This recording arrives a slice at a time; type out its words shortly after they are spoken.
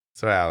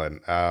So, Alan,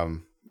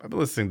 I've been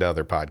listening to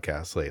other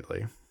podcasts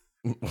lately.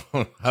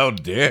 How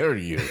dare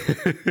you?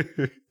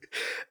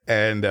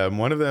 And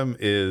one of them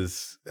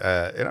is,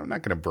 and I'm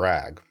not going to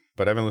brag,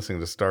 but I've been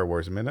listening to Star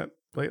Wars Minute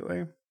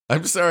lately.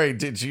 I'm sorry,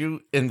 did you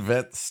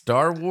invent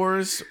Star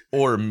Wars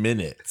or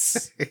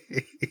minutes?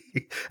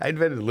 I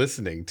invented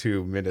listening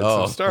to minutes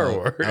of Star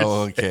Wars.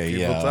 Oh, okay,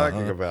 People yeah.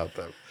 talking about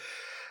them.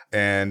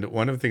 And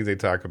one of the things they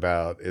talk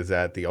about is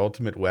that the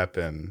ultimate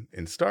weapon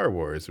in Star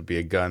Wars would be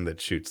a gun that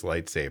shoots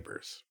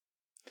lightsabers.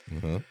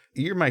 Mm-hmm.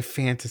 You're my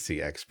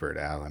fantasy expert,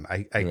 Alan.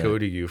 I Right. go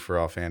to you for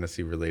all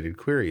fantasy related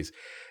queries.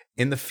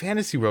 In the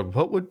fantasy world,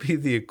 what would be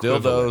the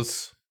equivalent?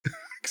 Dildos.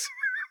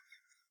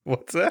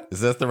 What's that?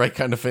 Is that the right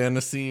kind of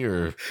fantasy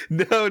or?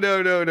 No.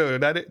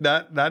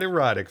 Not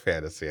erotic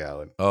fantasy,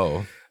 Alan.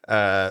 Oh,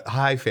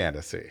 High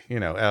fantasy. You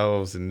know,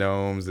 elves and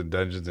gnomes and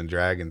Dungeons and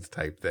Dragons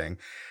type thing.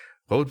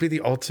 What would be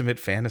the ultimate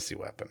fantasy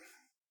weapon?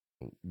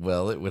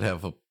 well, it would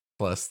have a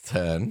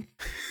 +10.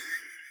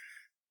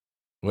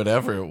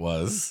 Whatever it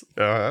was.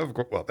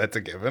 Well, that's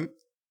a given.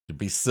 It'd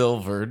be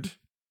silvered,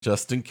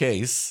 just in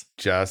case.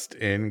 Just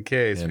in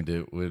case. And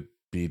it would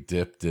be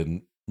dipped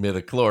in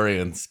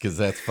midichlorians, because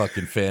that's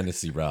fucking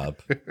fantasy, Rob.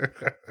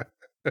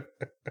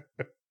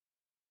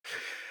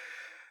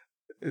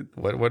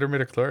 What are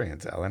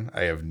midichlorians, Alan?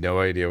 I have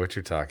no idea what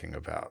you're talking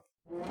about.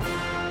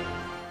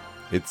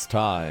 It's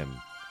time.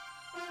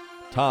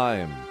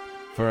 Time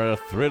for a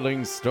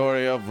thrilling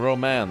story of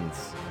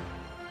romance,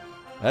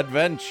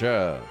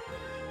 adventure,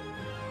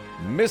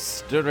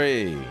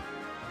 mystery,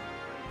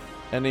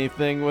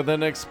 anything with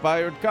an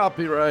expired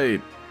copyright.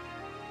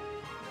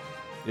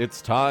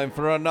 It's time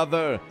for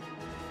another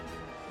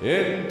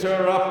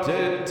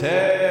Interrupted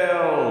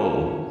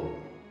Tale.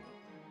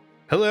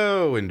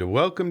 Hello, and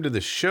welcome to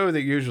the show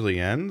that usually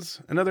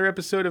ends, another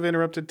episode of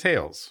Interrupted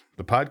Tales,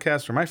 the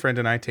podcast where my friend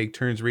and I take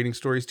turns reading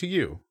stories to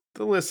you,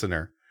 the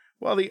listener,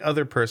 while the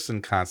other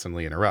person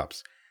constantly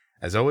interrupts.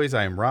 As always,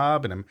 I am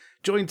Rob, and I'm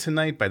joined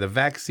tonight by the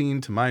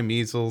vaccine to my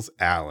measles,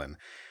 Alan.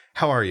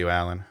 How are you,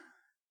 Alan?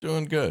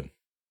 Doing good.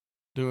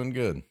 Doing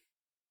good.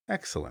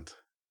 Excellent.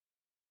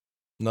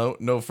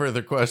 No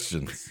further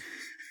questions.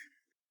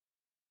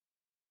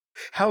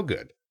 How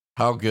good?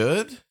 How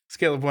good?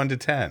 Scale of 1 to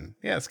 10.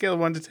 Yeah, scale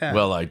of 1 to 10.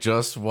 Well, I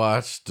just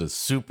watched a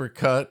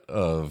supercut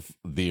of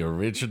the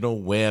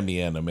original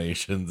Whammy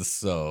animations,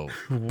 so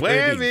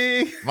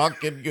whammy!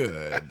 fucking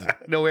good.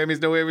 No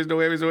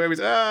whammies.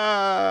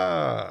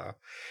 Ah!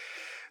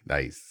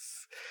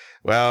 Nice.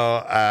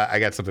 Well, I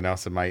got something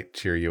else that might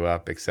cheer you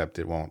up, except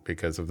it won't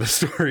because of the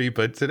story.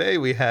 But today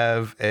we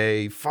have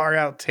a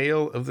far-out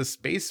tale of the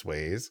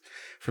Spaceways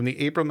from the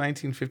April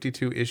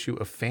 1952 issue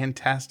of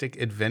Fantastic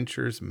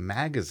Adventures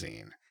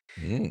magazine.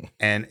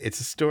 And it's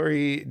a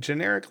story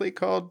generically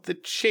called The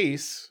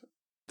Chase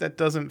that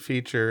doesn't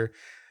feature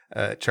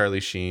Charlie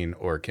Sheen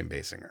or Kim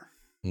Basinger.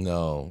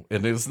 No,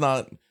 and it's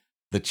not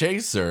The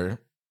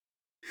Chaser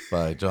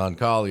by John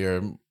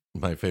Collier,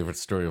 my favorite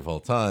story of all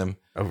time.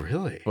 Oh,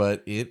 really?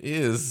 But it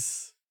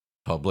is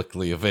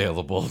publicly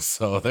available,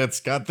 so that's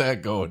got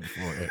that going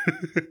for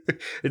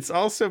it. It's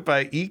also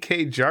by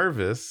E.K.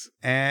 Jarvis,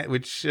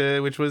 which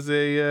was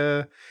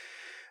a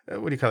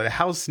what do you call it? A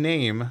house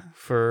name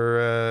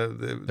for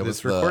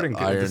this recording the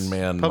Iron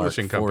Man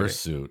publishing Mark IV company.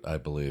 suit, I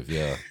believe.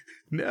 Yeah.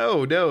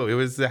 No, it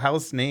was the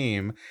house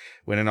name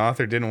when an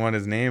author didn't want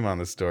his name on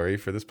the story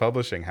for this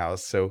publishing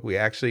house. So we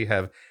actually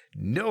have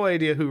no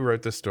idea who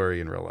wrote the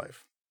story in real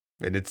life,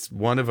 and it's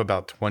one of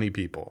about 20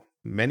 people,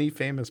 many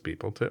famous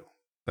people too.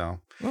 So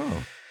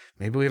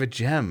maybe we have a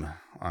gem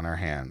on our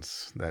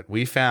hands that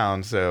we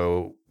found,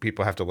 so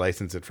people have to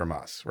license it from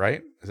us,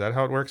 right? Is that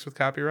how it works with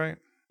copyright?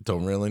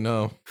 Don't really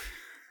know.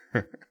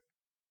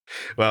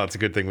 Well, it's a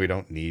good thing we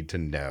don't need to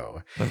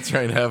know. That's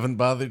right. Haven't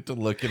bothered to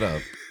look it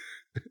up.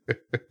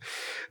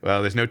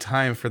 Well, there's no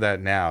time for that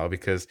now,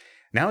 because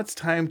now it's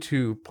time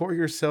to pour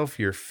yourself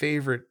your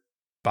favorite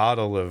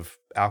bottle of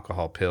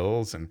alcohol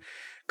pills and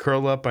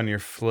curl up on your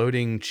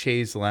floating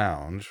chaise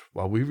lounge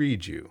while we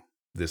read you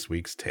this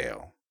week's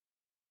tale.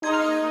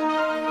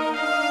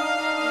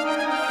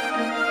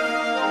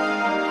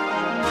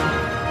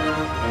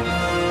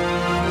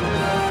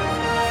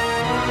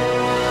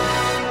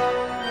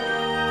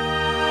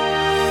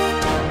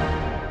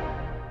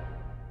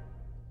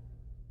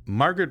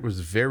 Margaret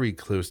was very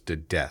close to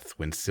death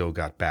when Syl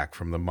got back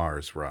from the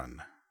Mars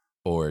run.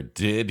 Or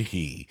did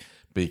he?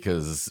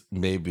 Because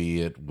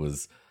maybe it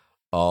was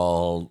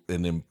all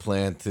an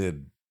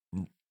implanted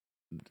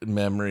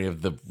memory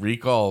of the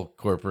Recall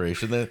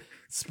Corporation that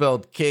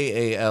spelled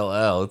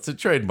Kall. It's a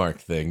trademark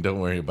thing. Don't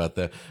worry about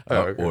that.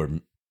 Okay. Or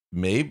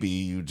maybe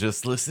you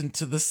just listened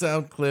to the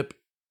sound clip,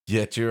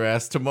 Get Your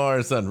Ass to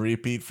Mars on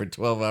repeat for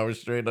 12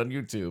 hours straight on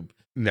YouTube.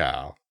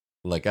 No.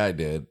 Like I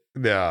did.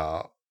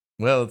 No.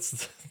 Well,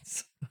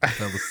 I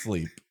fell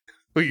asleep.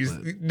 Well,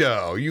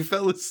 you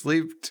fell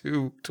asleep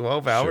to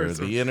 12 hours?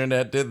 Sure, the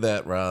internet did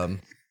that,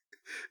 Ron.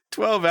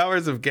 12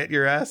 hours of Get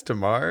Your Ass to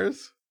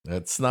Mars?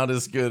 That's not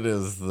as good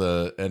as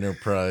the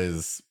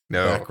Enterprise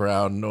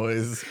background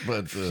noise,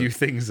 but few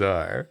things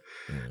are.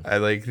 Yeah. I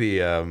like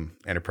the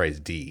Enterprise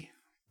D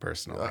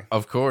personally.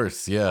 Of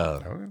course, yeah.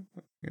 So,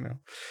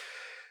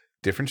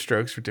 different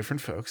strokes for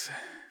different folks.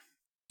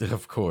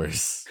 Of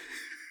course.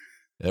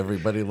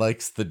 Everybody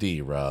likes the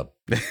D, Rob.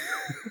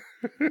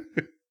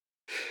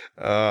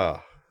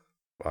 Oh,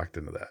 walked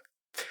into that.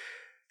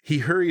 He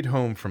hurried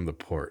home from the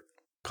port,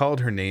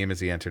 called her name as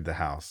he entered the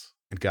house,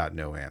 and got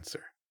no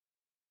answer.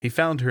 He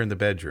found her in the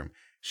bedroom.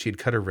 She had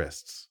cut her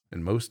wrists,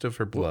 and most of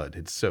her blood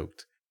had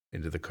soaked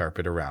into the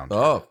carpet around her.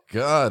 Oh,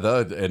 God.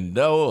 And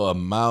no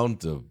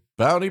amount of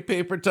bounty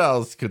paper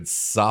towels could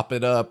sop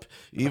it up,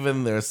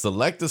 even their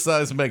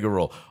Selecta-size mega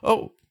roll.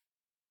 Oh,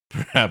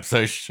 perhaps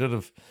I should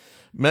have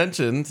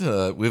mentioned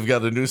we've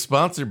got a new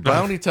sponsor,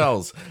 Bounty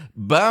Towels.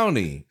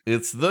 Bounty,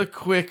 it's the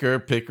quicker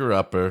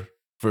picker-upper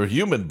for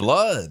human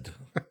blood.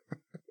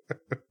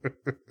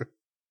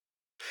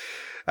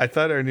 I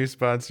thought our new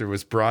sponsor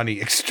was Brawny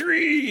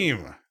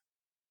Extreme.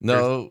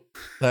 No,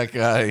 that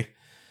guy.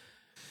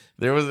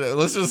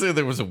 Let's just say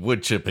there was a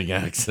wood chipping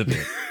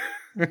accident.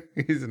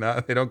 He's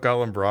not. They don't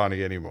call him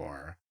Brawny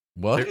anymore.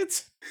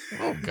 What?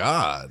 Oh,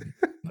 God.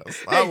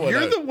 Hey,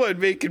 you're the one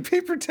making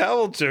paper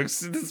towel jokes.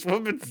 This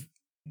woman's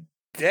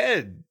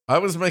dead. I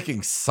was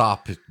making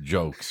sop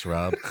jokes,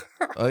 Rob.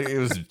 It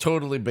was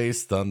totally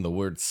based on the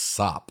word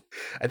sop.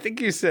 I think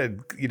you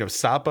said,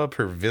 sop up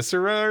her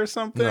viscera or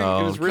something. No,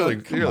 it was really,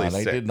 come really on,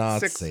 sick. I did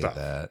not Sick say stuff.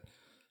 that.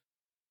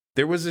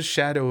 There was a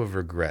shadow of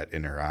regret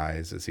in her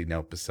eyes as he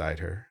knelt beside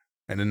her,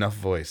 and enough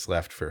voice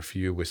left for a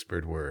few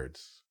whispered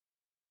words.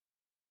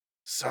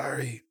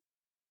 Sorry,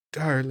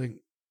 darling.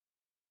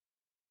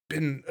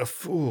 Been a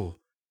fool.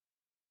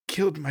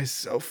 Killed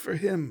myself for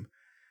him.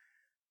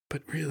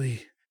 But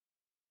really,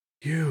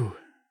 you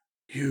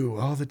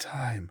all the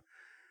time.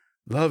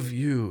 Love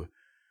you.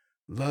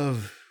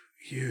 Love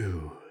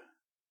you.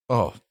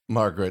 Oh,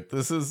 Margaret,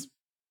 this is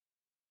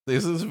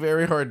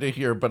very hard to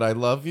hear, but I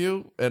love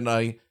you, and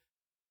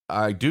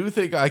I do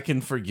think I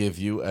can forgive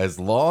you as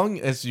long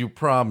as you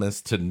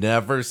promise to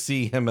never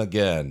see him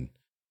again.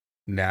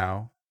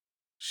 Now,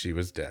 she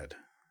was dead.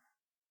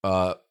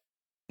 I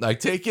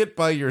take it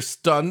by your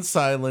stunned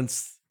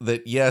silence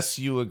that yes,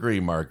 you agree,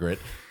 Margaret.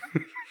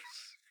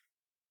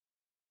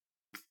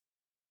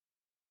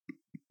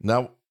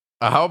 Now,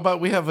 how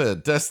about we have a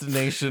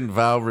destination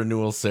vow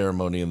renewal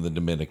ceremony in the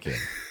Dominican?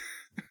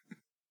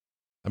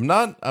 I'm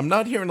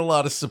not hearing a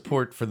lot of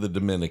support for the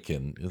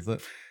Dominican, is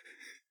it?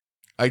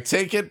 I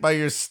take it by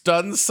your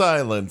stunned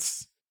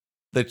silence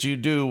that you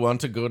do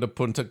want to go to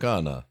Punta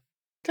Cana.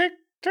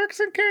 Turks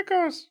and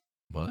Caicos.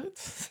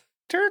 What?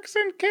 Turks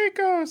and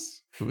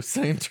Caicos. Who's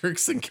saying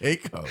Turks and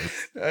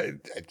Caicos?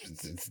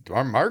 It's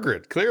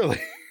Margaret,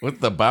 clearly. With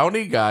the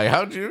bounty guy?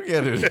 How'd you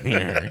get in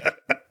here?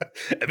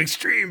 I'm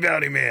extreme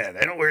bounty man.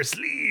 I don't wear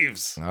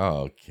sleeves.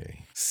 Oh,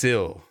 okay.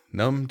 Syl,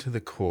 numb to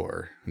the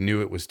core,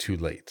 knew it was too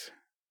late.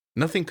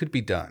 Nothing could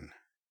be done.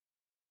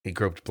 He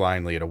groped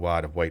blindly at a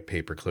wad of white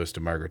paper close to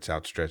Margaret's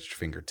outstretched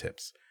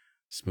fingertips,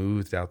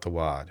 smoothed out the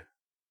wad,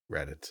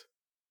 read it.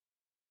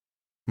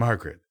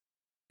 Margaret,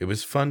 it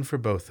was fun for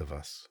both of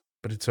us,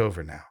 but it's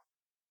over now.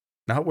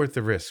 Not worth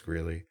the risk,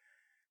 really.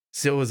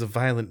 Syl was a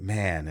violent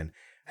man, and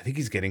I think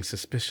he's getting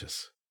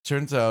suspicious.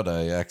 Turns out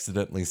I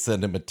accidentally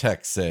sent him a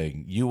text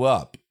saying, "You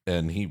up?"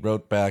 And he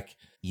wrote back,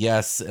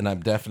 "Yes, and I'm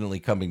definitely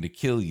coming to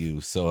kill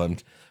you." So I'm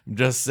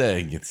just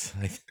saying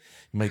I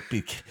might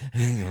be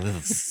getting a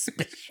little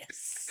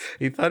suspicious.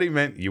 He thought he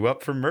meant you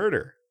up for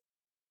murder.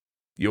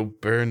 You'll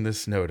burn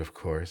this note, of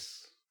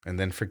course, and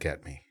then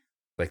forget me,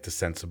 like the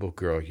sensible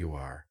girl you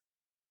are.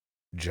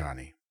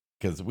 Johnny.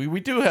 Because we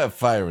do have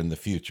fire in the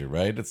future,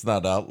 right? It's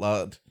not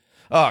outlawed.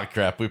 Oh,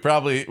 crap. We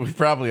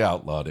probably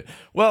outlawed it.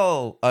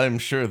 Well, I'm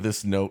sure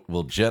this note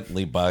will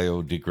gently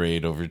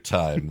biodegrade over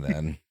time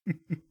then.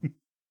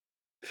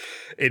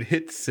 It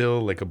hit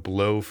Syl like a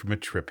blow from a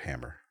trip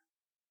hammer.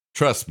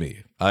 Trust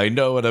me, I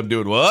know what I'm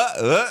doing.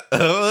 What?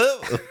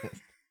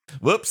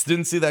 Whoops,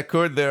 didn't see that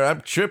chord there.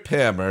 I'm Trip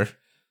Hammer.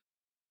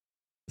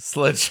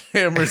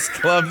 Sledgehammer's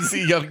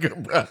clumsy younger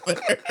brother.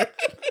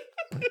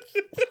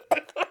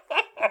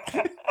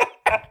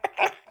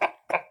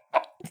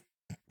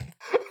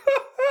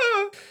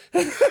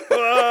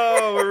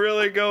 Oh, we're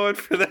really going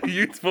for that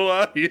youthful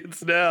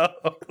audience now.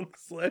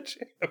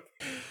 Sledgehammer.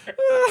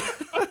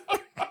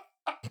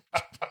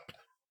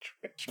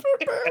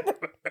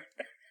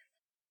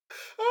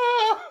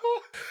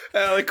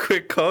 Alec,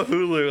 quick, call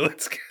Hulu.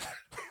 Let's get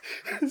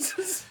this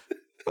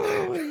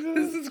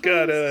has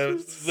got a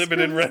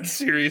limited run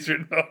series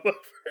written all over.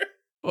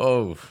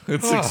 Oh,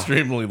 it's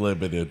extremely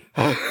limited.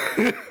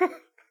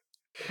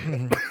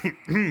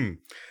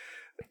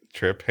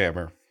 Trip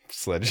Hammer,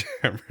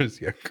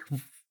 Sledgehammer's younger.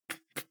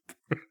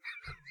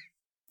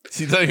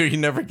 See, he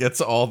never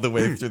gets all the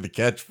way through the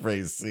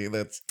catchphrase. See,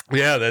 that's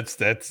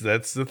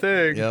the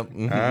thing. Yep.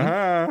 Mm-hmm.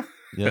 Uh-huh.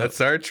 Yep.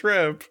 That's our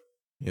trip.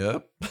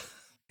 Yep.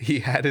 He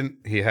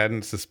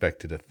hadn't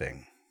suspected a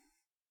thing.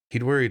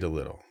 He'd worried a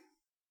little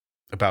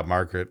about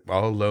Margaret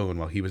all alone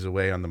while he was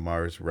away on the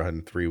Mars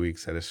run 3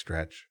 weeks at a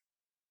stretch.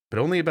 But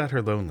only about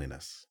her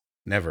loneliness,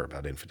 never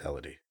about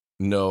infidelity.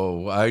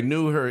 No, I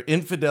knew her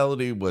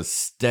infidelity was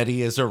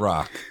steady as a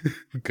rock.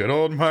 Good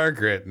old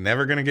Margaret,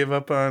 never going to give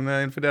up on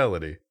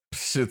infidelity.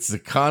 It's a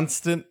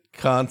constant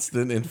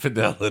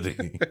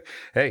infidelity.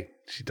 Hey,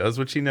 she does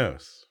what she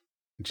knows,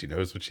 and she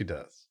knows what she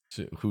does.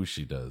 Who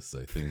she does,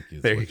 I think,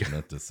 is There what you you go.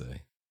 meant to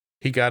say.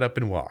 He got up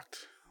and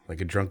walked,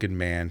 like a drunken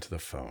man, to the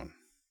phone.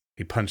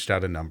 He punched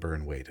out a number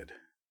and waited.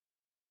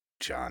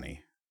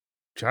 Johnny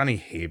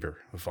Haber,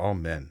 of all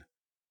men,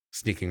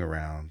 sneaking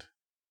around,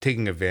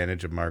 taking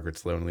advantage of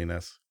Margaret's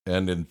loneliness.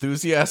 And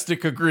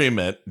enthusiastic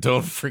agreement,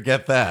 don't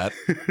forget that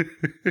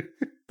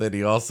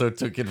he also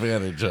took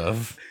advantage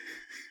of.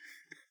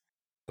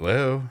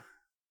 Hello?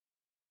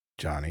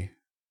 Johnny,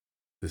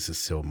 this is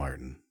Syl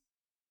Martin.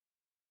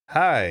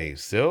 Hi,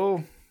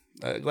 Syl.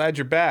 Glad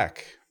you're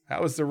back.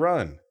 How was the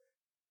run?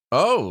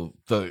 Oh,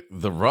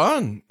 the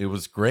run. It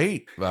was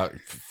great.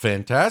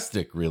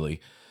 Fantastic, really.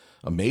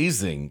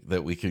 Amazing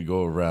that we could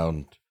go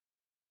around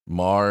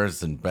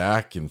Mars and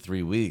back in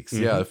 3 weeks.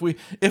 Mm-hmm. Yeah,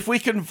 if we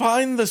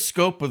confine the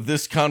scope of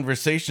this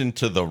conversation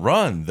to the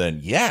run,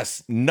 then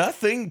yes,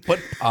 nothing but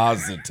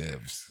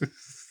positives.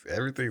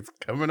 Everything's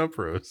coming up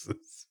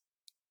roses.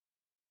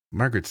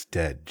 Margaret's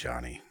dead,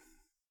 Johnny.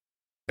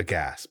 A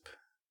gasp.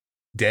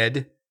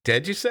 Dead?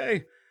 Dead, you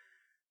say?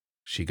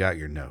 She got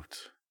your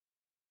note.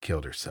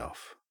 Killed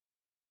herself.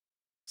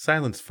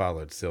 Silence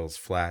followed Syl's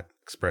flat,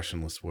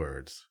 expressionless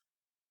words.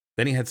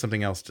 Then he had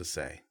something else to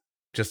say.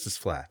 Just as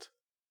flat.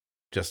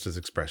 Just as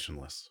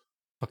expressionless.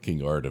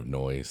 Fucking art of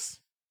noise.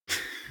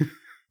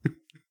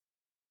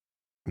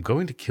 I'm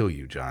going to kill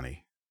you,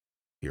 Johnny.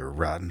 You're a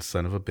rotten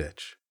son of a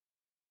bitch.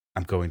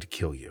 I'm going to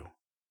kill you.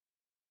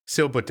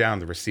 Syl put down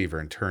the receiver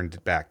and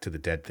turned back to the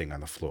dead thing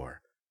on the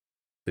floor.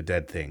 The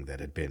dead thing that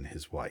had been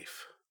his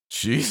wife.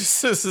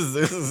 Jesus,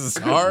 this is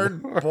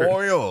hard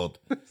boiled.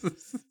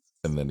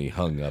 And then he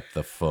hung up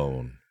the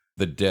phone.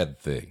 The dead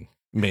thing,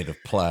 made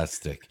of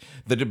plastic,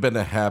 that had been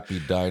a happy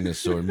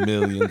dinosaur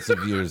millions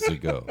of years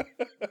ago,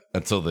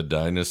 until the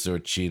dinosaur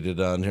cheated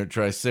on her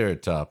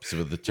triceratops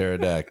with the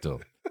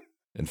pterodactyl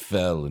and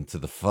fell into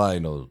the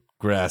final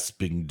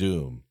grasping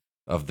doom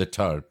of the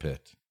tar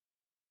pit.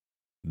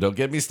 Don't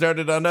get me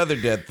started on other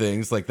dead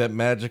things like that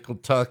magical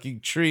talking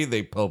tree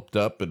they pulped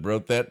up and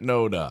wrote that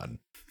note on.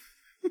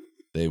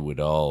 They would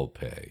all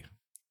pay.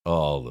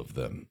 All of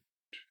them.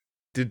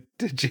 Did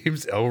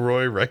James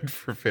Elroy write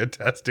for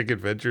Fantastic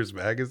Adventures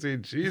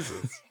magazine?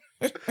 Jesus.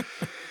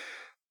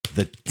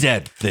 The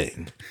dead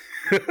thing.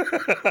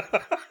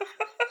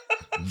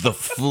 The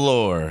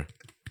floor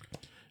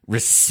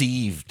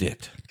received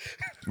it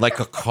like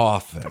a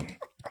coffin.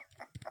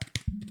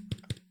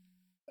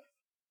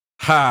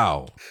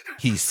 How,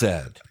 he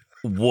said.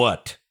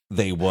 What,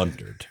 they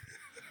wondered.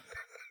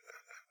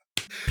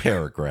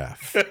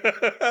 Paragraph.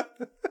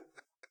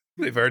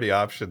 They've already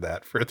optioned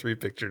that for a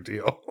 3-picture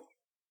deal.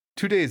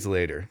 2 days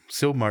later,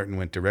 Syl Martin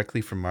went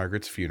directly from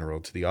Margaret's funeral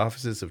to the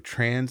offices of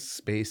Trans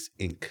Space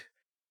Inc.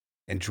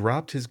 and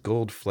dropped his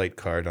gold flight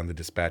card on the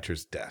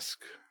dispatcher's desk.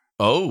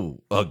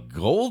 Oh, a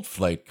gold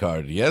flight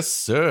card. Yes,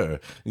 sir.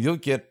 You'll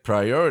get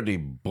priority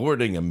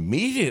boarding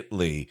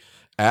immediately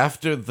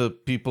after the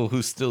people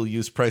who still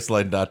use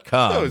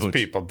Priceline.com. Those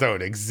people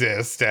don't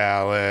exist,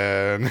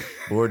 Alan.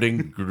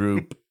 Boarding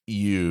group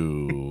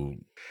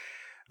U.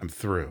 I'm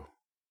through.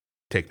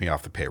 Take me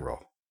off the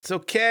payroll. It's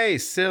okay,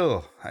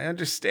 Syl. I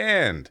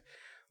understand.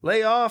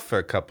 Lay off for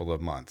a couple of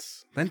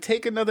months, then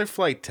take another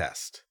flight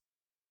test.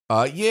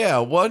 Yeah,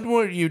 one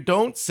where you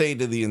don't say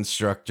to the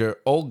instructor,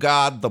 "Oh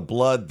God, the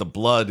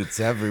blood, it's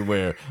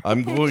everywhere.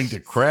 I'm going to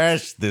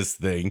crash this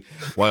thing,"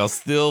 while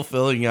still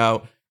filling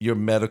out your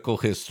medical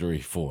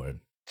history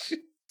form.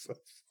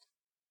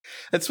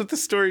 That's what the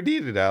story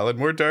needed, Alan.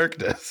 More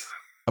darkness.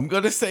 I'm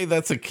going to say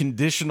that's a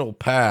conditional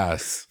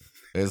pass,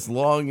 as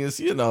long as,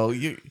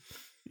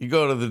 you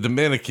go to the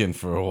Dominican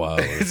for a while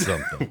or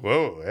something.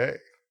 Whoa, hey,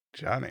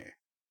 Johnny.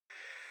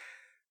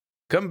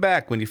 Come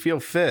back when you feel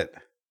fit.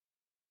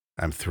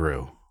 I'm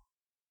through.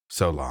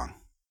 So long.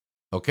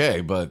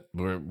 Okay, but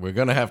we're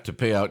going to have to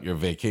pay out your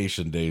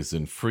vacation days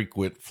in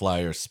frequent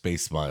flyer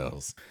space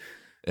miles.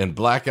 And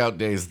blackout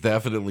days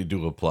definitely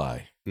do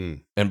apply.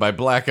 Mm. And by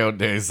blackout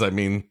days, I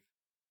mean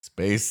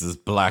space is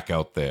black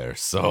out there.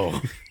 So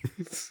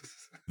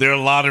there are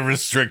a lot of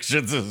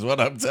restrictions is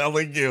what I'm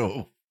telling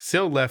you.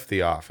 Syl left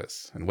the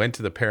office and went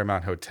to the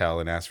Paramount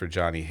Hotel and asked for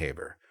Johnny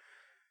Haber.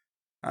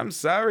 I'm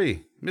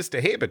sorry, Mr.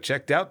 Haber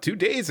checked out 2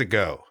 days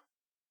ago.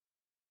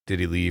 Did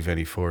he leave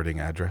any forwarding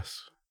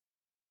address?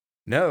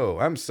 No,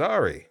 I'm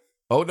sorry.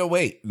 Oh, no,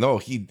 wait. No,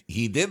 he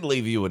did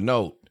leave you a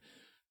note.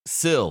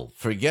 Syl,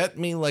 forget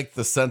me like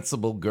the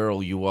sensible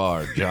girl you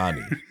are,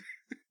 Johnny.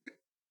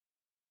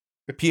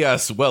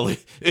 P.S. Well,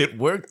 it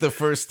worked the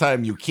first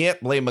time. You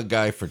can't blame a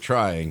guy for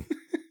trying.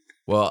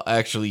 Well,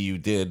 actually, you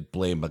did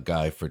blame a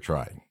guy for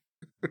trying.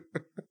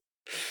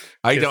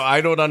 I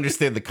don't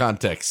understand the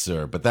context,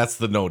 sir, but that's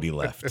the note he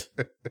left.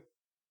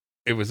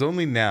 It was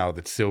only now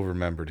that Syl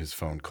remembered his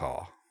phone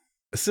call.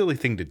 A silly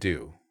thing to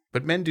do,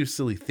 but men do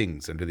silly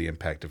things under the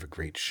impact of a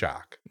great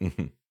shock.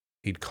 Mhm.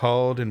 He'd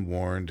called and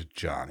warned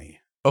Johnny.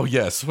 Oh,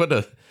 yes, what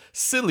a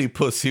silly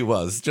puss he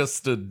was.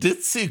 Just a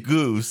ditzy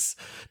goose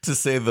to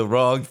say the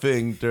wrong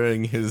thing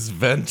during his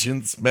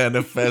Vengeance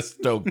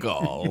Manifesto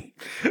call.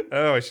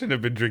 Oh, I shouldn't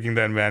have been drinking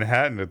that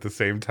Manhattan at the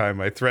same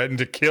time I threatened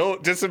to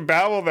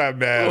disembowel that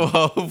man.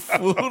 Oh, how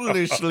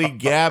foolishly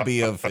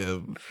gabby of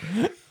him.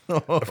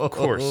 Of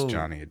course,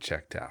 Johnny had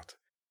checked out.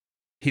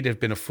 He'd have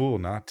been a fool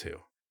not to.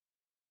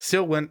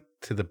 Sil went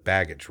to the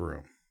baggage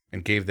room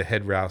and gave the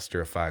head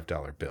rouster a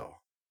 $5 bill.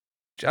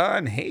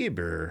 John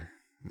Haber,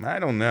 I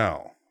don't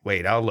know.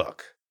 Wait, I'll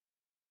look.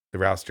 The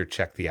rouster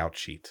checked the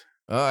outsheet.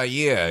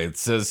 Yeah, it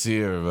says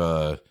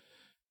here,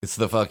 it's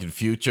the fucking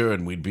future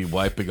and we'd be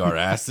wiping our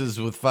asses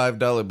with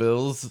 $5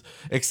 bills.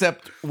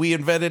 Except we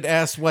invented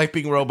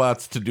ass-wiping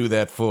robots to do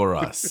that for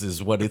us,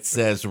 is what it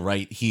says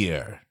right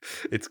here.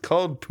 It's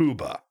called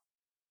Pooba.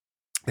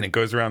 And it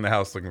goes around the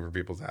house looking for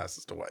people's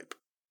asses to wipe.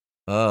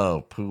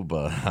 Oh,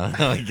 Pooba.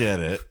 I get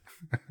it.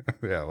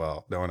 Yeah,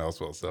 well, no one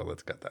else will, so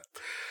let's cut that.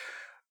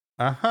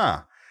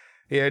 Uh-huh.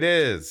 Here it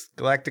is.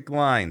 Galactic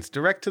Lines,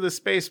 direct to the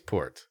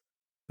spaceport.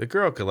 The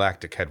girl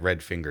Galactic had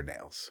red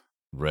fingernails.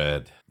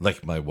 Red,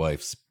 like my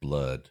wife's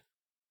blood.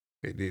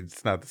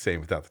 It's not the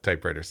same without the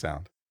typewriter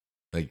sound.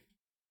 Like,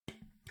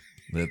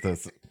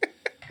 that's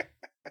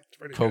It's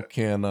pretty Coke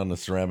can on a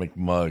ceramic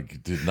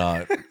mug did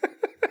not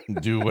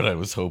do what I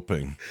was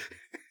hoping.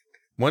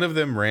 One of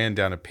them ran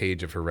down a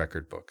page of her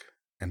record book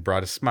and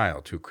brought a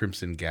smile to a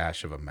crimson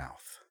gash of a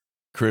mouth.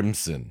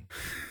 Crimson.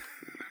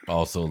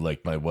 Also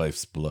like my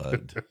wife's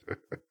blood.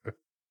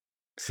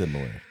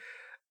 Similar.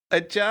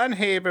 A John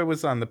Haber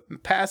was on the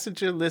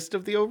passenger list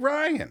of the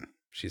Orion,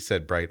 she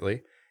said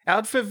brightly.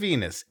 Out for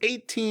Venus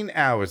 18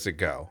 hours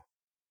ago.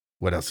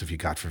 What else have you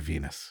got for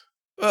Venus?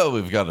 Well,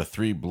 we've got a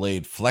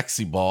 3-blade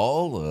flexi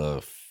ball,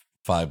 a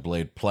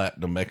 5-blade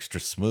platinum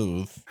extra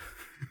smooth.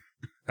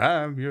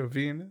 I'm your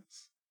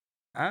Venus.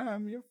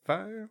 I'm your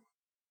fire.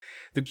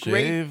 The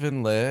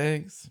Shaven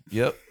legs.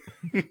 Yep.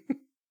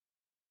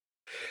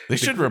 They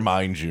should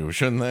remind you,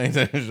 shouldn't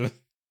they?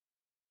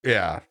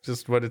 Yeah,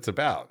 just what it's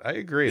about. I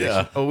agree. They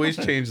Yeah. should always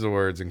change the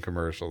words in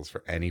commercials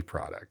for any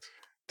product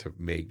to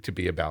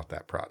be about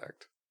that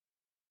product.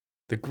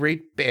 The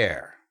Great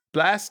Bear.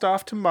 Blast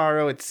off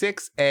tomorrow at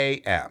 6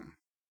 a.m.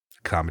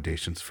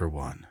 Accommodations for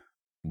one.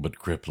 But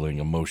crippling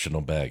emotional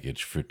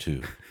baggage for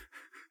 2.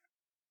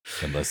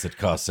 Unless it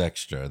costs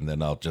extra, and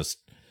then I'll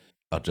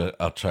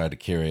try to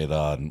carry it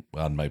on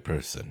my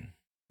person.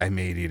 I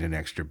may need an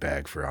extra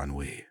bag for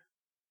ennui.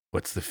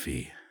 What's the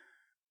fee?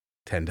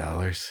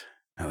 $10?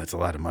 Oh, that's a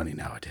lot of money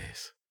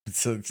nowadays.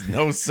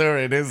 No, sir,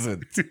 it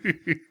isn't.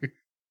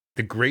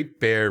 The Great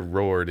Bear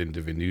roared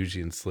into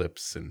Venusian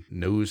slips and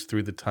nosed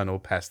through the tunnel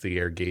past the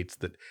air gates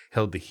that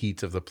held the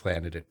heat of the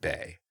planet at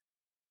bay.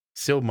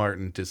 Sil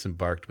Martin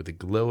disembarked with a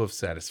glow of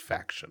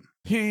satisfaction.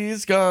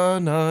 He's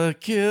gonna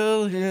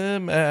kill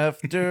him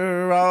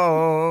after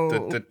all.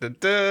 Dun, dun, dun,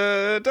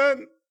 dun,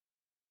 dun.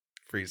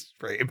 Freeze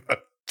frame.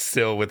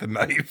 Sil with a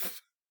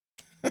knife.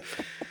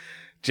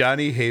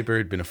 Johnny Haber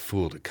had been a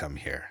fool to come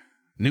here.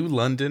 New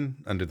London,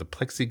 under the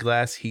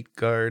plexiglass heat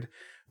guard,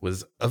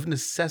 was of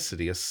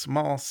necessity a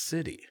small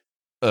city.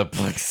 A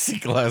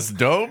plexiglass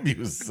dome,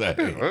 you say?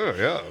 Oh,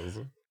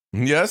 yeah.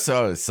 Yes,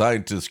 our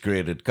scientists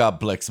created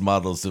complex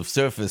models of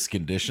surface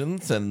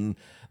conditions and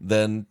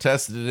then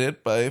tested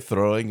it by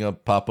throwing a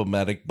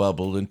pop-o-matic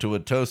bubble into a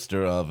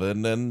toaster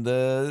oven, and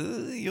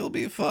you'll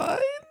be fine.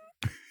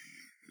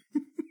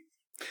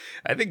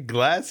 I think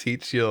glass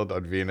heat shield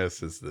on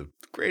Venus is the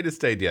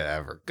greatest idea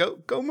ever.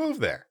 Go move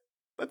there.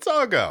 Let's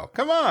all go.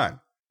 Come on.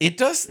 It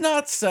does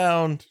not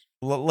sound,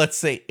 let's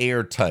say,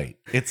 airtight.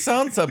 It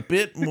sounds a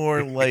bit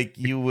more like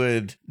you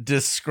would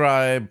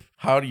describe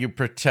how do you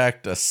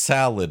protect a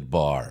salad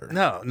bar.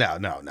 No.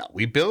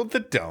 We build the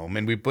dome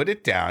and we put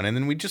it down, and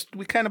then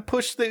we kind of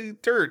push the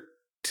dirt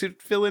to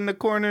fill in the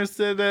corners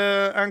that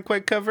aren't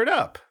quite covered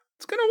up.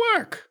 It's going to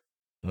work.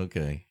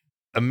 Okay.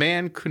 A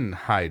man couldn't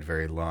hide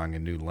very long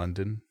in New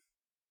London.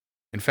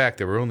 In fact,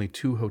 there were only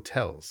 2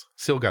 hotels.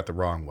 Sil got the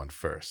wrong one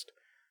first.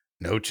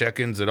 No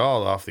check-ins at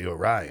all off the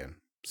Orion.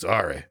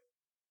 Sorry.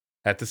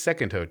 At the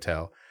second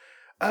hotel,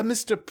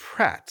 Mr.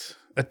 Pratt,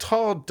 a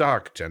tall,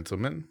 dark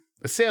gentleman,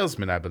 a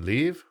salesman, I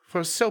believe,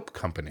 for a soap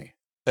company.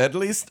 At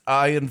least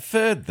I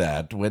inferred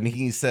that when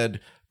he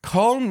said,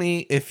 "Call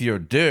me if you're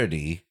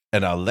dirty,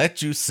 and I'll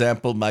let you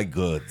sample my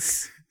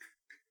goods."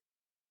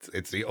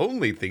 It's the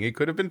only thing he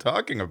could have been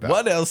talking about.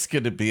 What else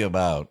could it be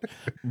about?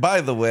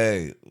 By the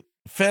way,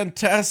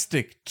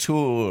 fantastic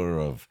tour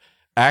of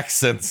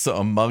accents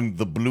among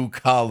the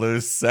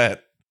blue-collar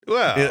set.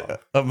 Well,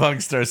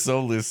 Amongst our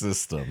solar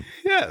system.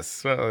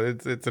 yes. Well,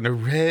 it's an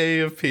array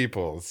of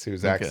peoples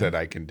whose accent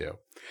I can do.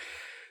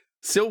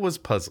 Sil was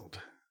puzzled.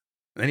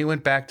 Then he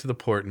went back to the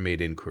port and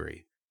made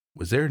inquiry.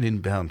 Was there an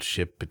inbound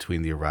ship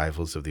between the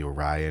arrivals of the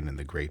Orion and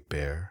the Great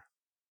Bear?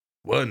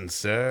 One,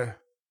 sir.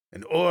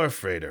 An ore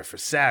freighter for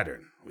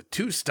Saturn, with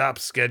 2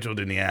 stops scheduled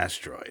in the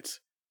asteroids.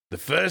 The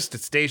first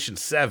at Station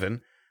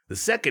 7, the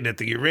second at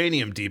the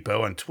uranium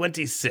depot on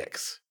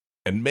 26.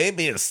 and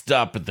maybe a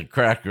stop at the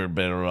Cracker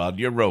Barrel on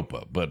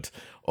Europa, but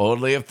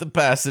only if the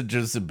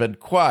passengers have been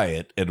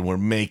quiet and we're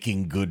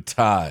making good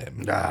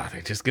time.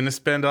 They're just going to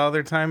spend all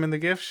their time in the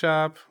gift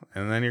shop,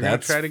 and then you're going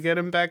to try to get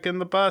them back in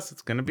the bus.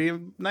 It's going to be a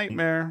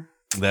nightmare.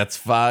 That's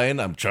fine.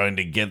 I'm trying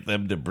to get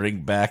them to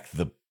bring back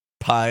the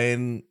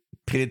pine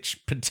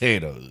pitch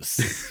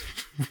potatoes.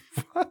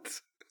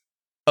 What?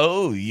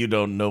 Oh, you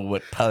don't know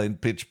what pine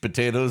pitch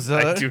potatoes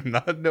are? I do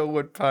not know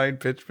what pine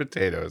pitch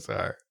potatoes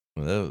are.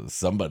 Well,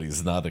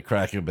 somebody's not a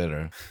Cracker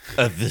Barrel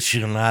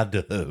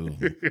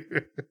aficionado.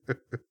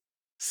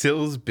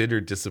 Sill's bitter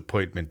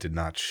disappointment did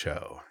not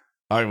show.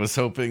 I was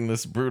hoping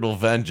this brutal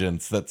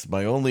vengeance that's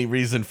my only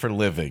reason for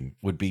living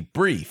would be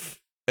brief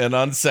and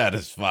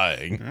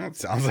unsatisfying. Well, it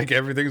sounds like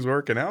everything's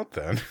working out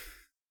then.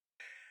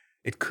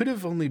 It could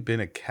have only been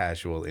a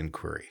casual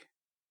inquiry,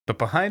 but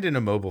behind an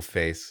immobile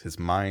face, his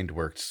mind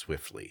worked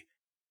swiftly.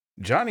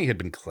 Johnny had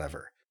been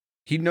clever.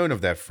 He'd known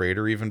of that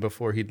freighter even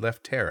before he'd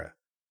left Terra.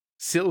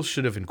 Sill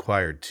should have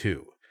inquired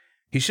too.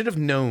 He should have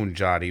known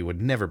Johnny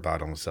would never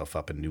bottle himself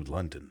up in New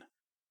London.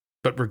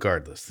 But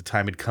regardless, the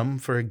time had come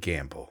for a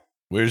gamble.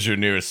 Where's your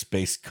nearest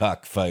space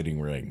cockfighting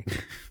ring?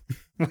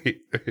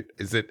 Wait,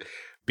 is it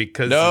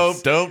because No,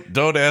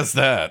 don't ask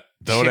that.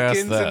 Don't ask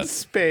chickens that. in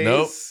space?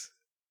 Nope.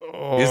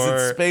 Or, Is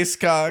it space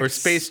cocks or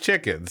space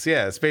chickens?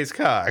 Yeah, space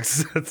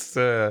cocks. That's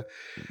the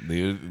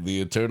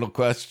eternal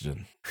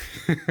question.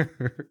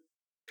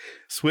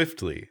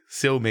 Swiftly,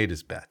 Sill made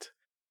his bet.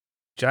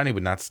 Johnny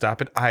would not stop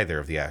at either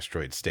of the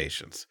asteroid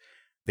stations.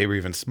 They were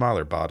even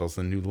smaller bottles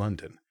than New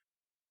London.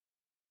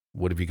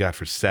 What have you got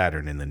for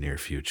Saturn in the near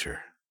future?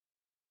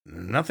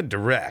 Nothing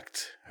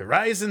direct.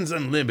 Horizons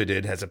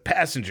Unlimited has a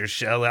passenger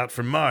shell out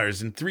for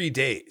Mars in 3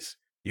 days.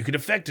 You could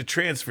effect a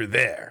transfer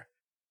there.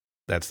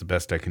 That's the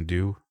best I can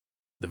do?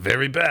 The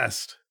very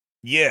best.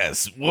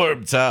 Yes,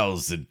 warm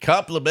towels and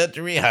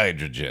complimentary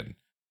hydrogen.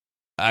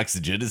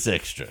 Oxygen is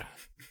extra.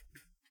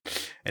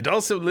 And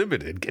also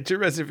limited. Get your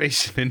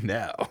reservation in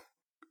now.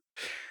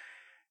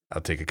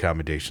 I'll take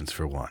accommodations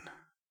for one.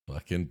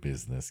 Fucking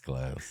business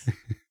class.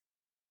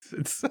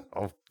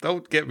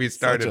 Don't get me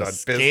started on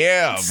Such a business.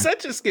 scam.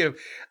 Such a scam.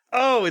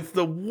 Oh, it's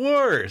the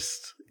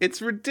worst.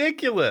 It's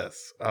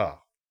ridiculous. Oh,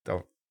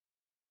 don't.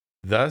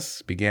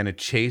 Thus began a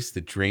chase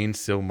that drained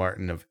Sill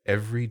Martin of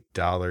every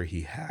dollar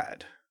he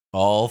had.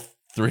 All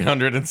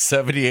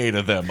 378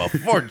 of them, a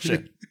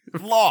fortune.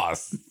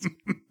 Lost.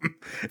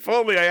 If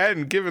only I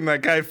hadn't given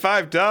that guy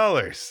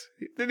 $5.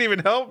 He didn't even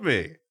help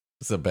me.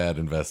 It's a bad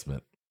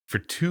investment. For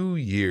 2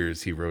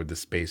 years, he rode the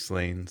space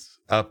lanes,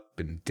 up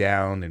and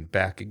down and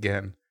back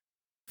again.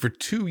 For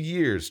 2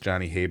 years,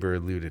 Johnny Haber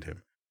eluded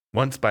him,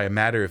 once by a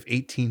matter of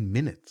 18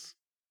 minutes.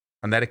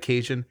 On that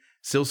occasion,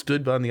 Sill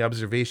stood on the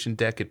observation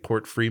deck at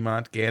Port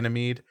Fremont,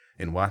 Ganymede,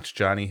 and watched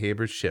Johnny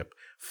Haber's ship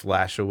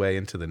flash away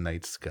into the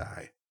night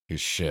sky.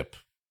 His ship.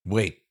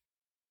 Wait,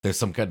 there's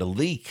some kind of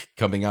leak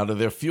coming out of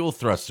their fuel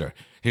thruster.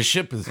 His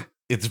ship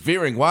it's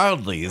veering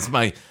wildly. Is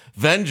my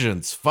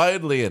vengeance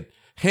finally at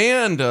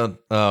hand? Oh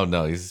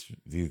no, he's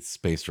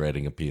space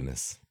riding a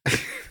penis.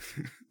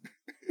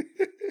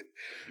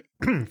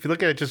 If you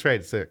look at it just right,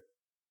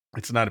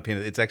 it's not a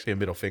penis. It's actually a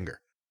middle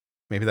finger.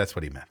 Maybe that's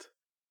what he meant.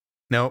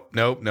 Nope.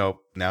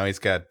 Now he's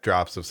got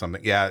drops of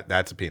something. Yeah,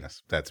 that's a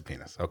penis.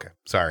 Okay.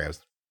 Sorry, I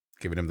was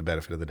giving him the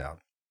benefit of the doubt.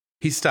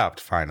 He stopped,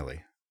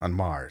 finally, on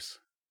Mars,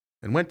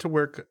 and went to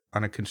work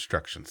on a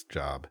construction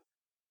job.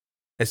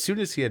 As soon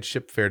as he had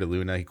ship fare to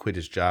Luna, he quit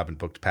his job and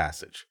booked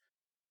passage.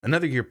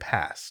 Another year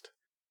passed,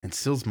 and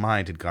Sill's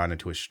mind had gone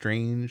into a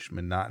strange,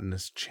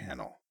 monotonous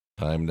channel.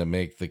 Time to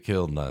make the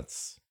kill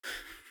nuts.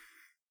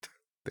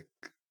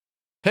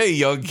 Hey,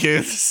 young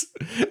kids,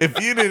 if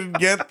you didn't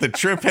get the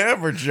Trip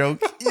Hammer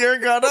joke, you're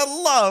gonna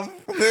love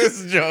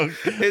this joke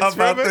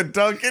about the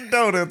Dunkin'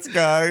 Donuts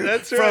guy.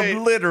 That's right.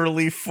 From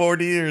literally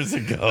 40 years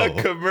ago.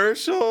 A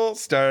commercial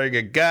starring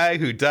a guy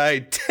who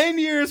died 10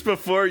 years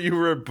before you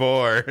were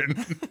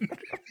born.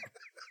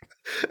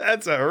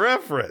 That's a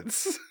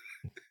reference.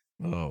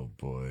 Oh,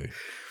 boy.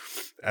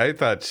 I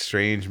thought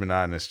strange,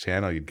 monotonous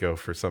channel, you'd go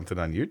for something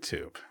on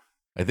YouTube.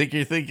 I think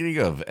you're thinking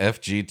of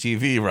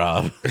FGTV,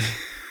 Rob.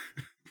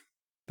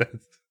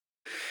 That's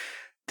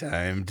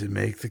time to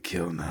make the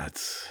kill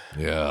nuts.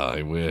 Yeah,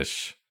 I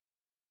wish.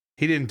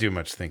 He didn't do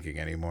much thinking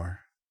anymore.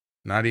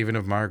 Not even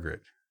of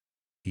Margaret.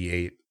 He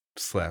ate,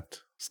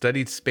 slept,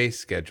 studied space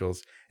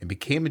schedules, and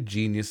became a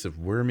genius of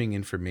worming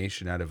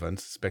information out of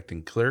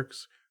unsuspecting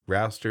clerks,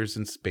 rousters,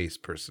 and space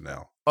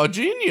personnel. A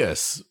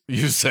genius,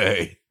 you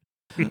say?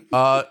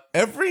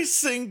 Every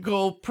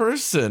single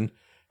person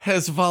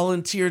has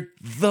volunteered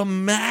the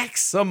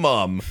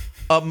maximum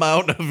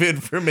amount of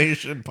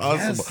information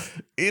possible.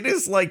 Yes. It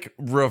is like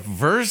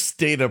reverse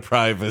data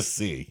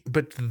privacy.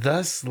 But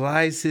thus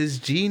lies his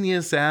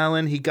genius,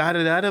 Alan. He got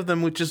it out of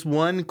them with just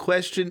one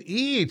question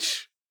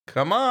each.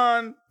 Come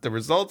on. The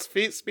results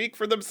speak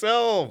for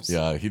themselves.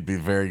 Yeah, he'd be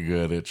very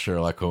good at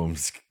Sherlock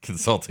Holmes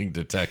consulting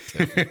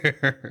detective.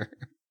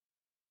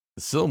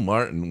 Sill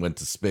Martin went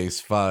to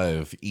Space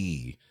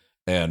 5E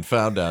and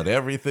found out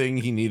everything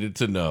he needed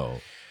to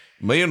know.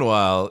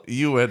 Meanwhile,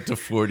 you went to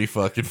 40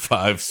 fucking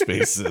 5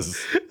 spaces.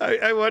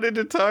 I wanted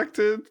to talk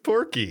to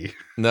Porky.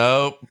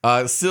 Nope.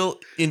 Still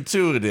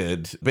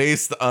intuited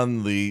based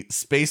on the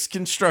space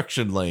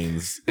construction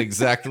lanes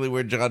exactly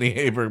where Johnny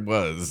Haber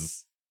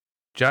was.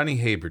 Johnny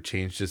Haber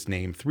changed his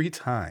name 3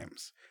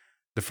 times.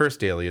 The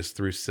first alias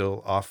threw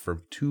Syl off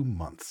for 2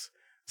 months,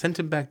 sent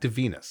him back to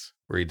Venus,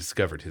 where he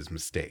discovered his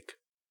mistake.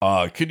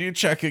 Could you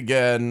check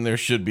again? There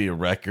should be a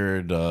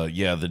record.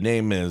 Yeah, the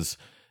name is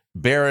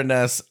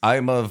Baroness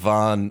Ima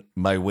von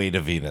My Way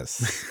to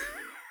Venus.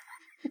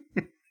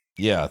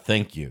 Yeah,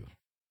 thank you.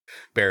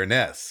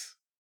 Baroness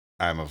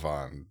Ima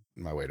von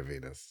My Way to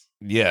Venus.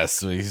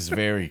 Yes, he's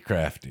very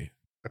crafty.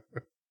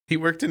 He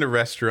worked in a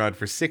restaurant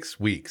for 6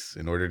 weeks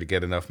in order to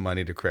get enough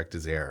money to correct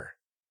his error.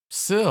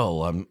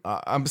 Syl,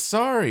 I'm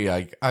sorry.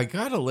 I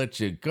gotta let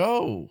you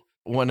go.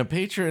 When a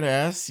patron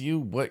asks you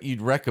what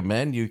you'd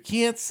recommend, you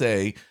can't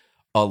say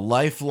a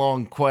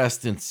lifelong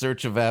quest in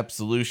search of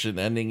absolution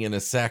ending in a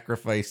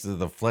sacrifice of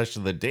the flesh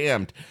of the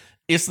damned.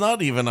 It's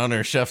not even on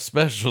our chef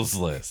specials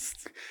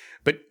list.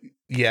 But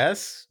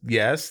yes,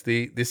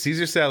 the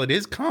Caesar salad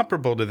is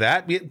comparable to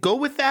that. Go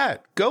with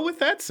that. Go with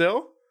that,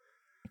 Syl.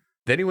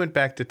 Then he went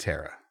back to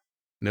Terra,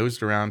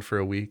 nosed around for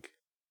a week,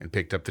 and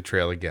picked up the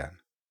trail again.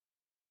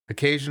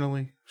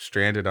 Occasionally,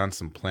 stranded on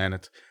some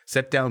planet,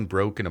 set down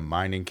broke in a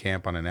mining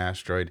camp on an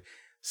asteroid,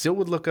 Syl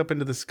would look up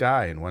into the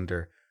sky and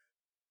wonder,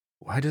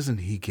 why doesn't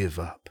he give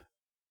up?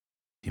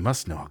 He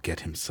must know I'll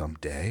get him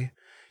someday.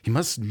 He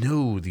must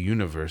know the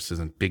universe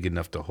isn't big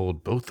enough to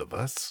hold both of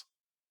us.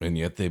 And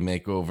yet they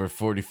make over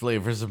 40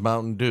 flavors of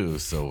Mountain Dew,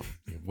 so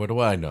what do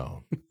I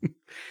know?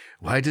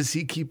 Why does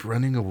he keep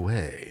running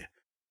away?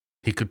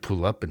 He could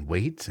pull up and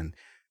wait, and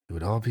it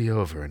would all be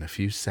over in a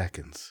few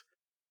seconds.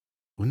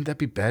 Wouldn't that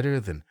be better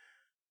than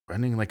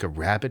running like a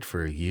rabbit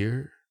for a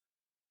year?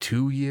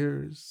 2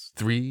 years?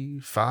 3?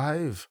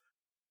 5?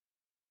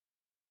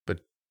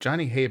 But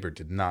Johnny Haber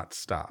did not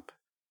stop.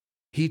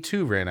 He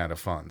too ran out of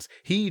funds.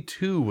 He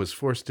too was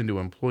forced into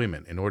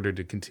employment in order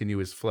to continue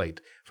his flight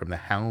from the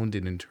Hound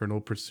in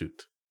Internal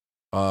Pursuit.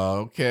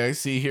 Okay, I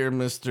see here,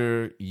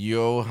 Mr.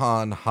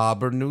 Johann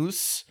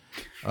Habernuss.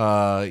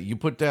 You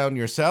put down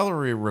your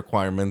salary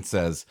requirements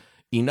as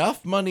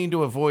enough money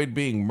to avoid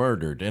being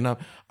murdered, and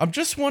I'm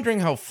just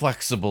wondering how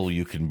flexible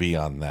you can be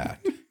on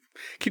that.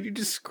 Can you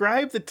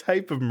describe the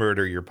type of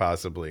murder you're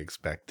possibly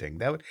expecting?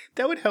 That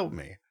would help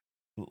me.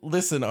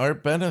 Listen, our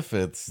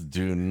benefits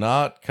do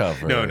not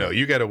cover. No,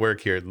 you got to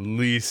work here at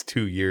least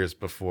 2 years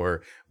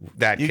before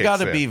that. You got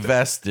to be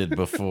vested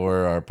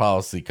before our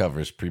policy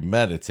covers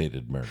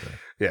premeditated murder.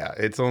 Yeah,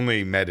 it's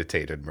only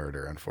meditated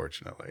murder,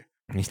 unfortunately.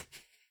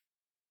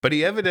 But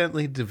he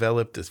evidently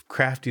developed a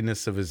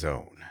craftiness of his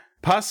own.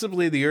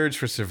 Possibly the urge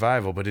for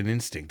survival, but an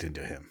instinct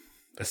into him.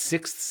 A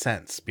sixth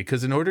sense,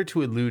 because in order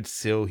to elude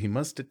Syl, he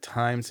must at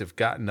times have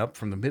gotten up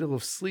from the middle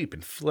of sleep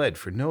and fled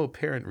for no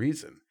apparent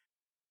reason.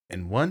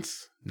 And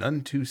once,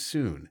 none too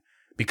soon,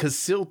 because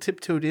Syl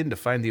tiptoed in to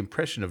find the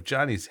impression of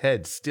Johnny's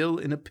head still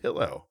in a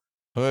pillow.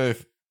 Hey,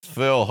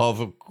 Phil, how's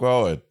it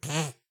going?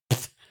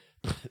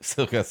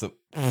 Still got some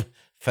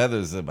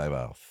feathers in my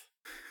mouth.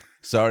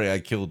 Sorry, I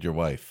killed your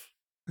wife.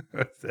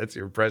 That's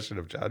your impression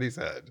of Johnny's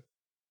head.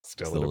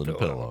 Still in a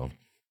pillow.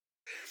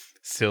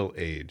 Syl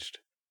aged.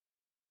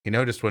 He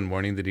noticed one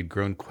morning that he'd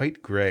grown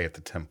quite gray at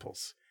the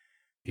temples.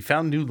 He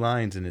found new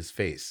lines in his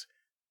face,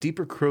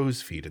 deeper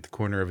crow's feet at the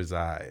corner of his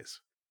eyes.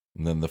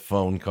 And then the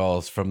phone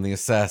calls from the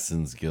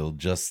Assassins Guild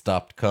just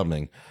stopped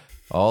coming.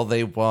 All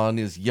they want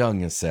is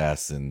young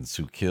assassins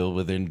who kill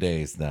within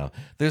days now.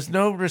 There's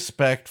no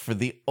respect for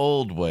the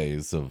old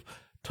ways of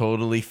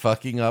totally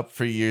fucking up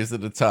for years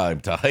at a time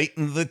to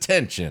heighten the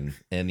tension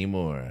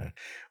anymore.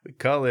 We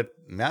call it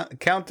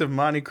Count of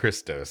Monte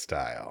Cristo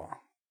style.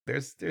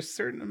 There's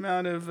certain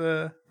amount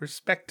of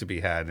respect to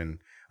be had in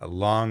a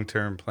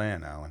long-term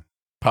plan, Alan.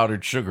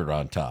 Powdered sugar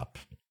on top.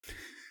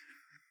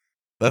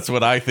 That's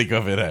what I think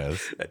of it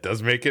as. That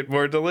does make it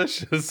more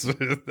delicious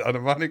on a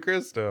Monte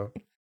Cristo.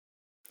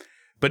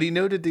 But he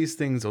noted these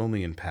things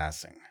only in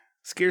passing,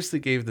 scarcely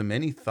gave them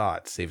any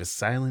thought save a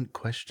silent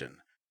question.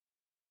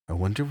 I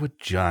wonder what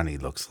Johnny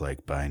looks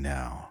like by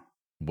now.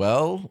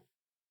 Well,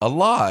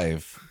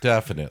 alive,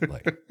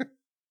 definitely.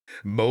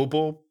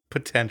 Mobile,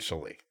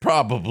 potentially.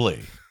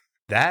 Probably.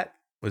 That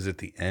was at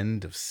the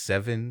end of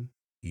 7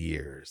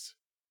 years.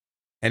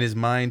 And his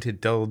mind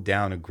had dulled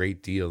down a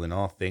great deal in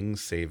all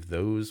things save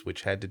those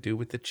which had to do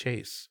with the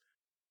chase.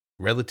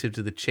 Relative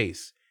to the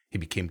chase, he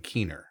became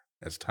keener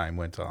as time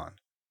went on.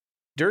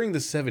 During the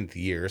 7th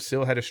year,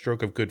 Syl had a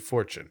stroke of good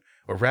fortune,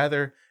 or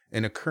rather,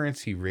 an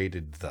occurrence he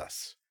rated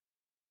thus.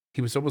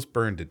 He was almost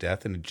burned to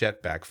death in a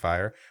jet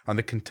backfire on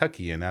the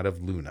Kentuckian out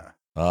of Luna.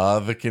 Ah,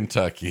 the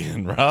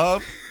Kentuckian,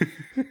 Rob.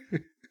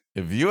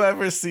 Have you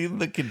ever seen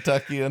the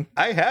Kentuckian?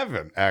 I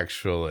haven't,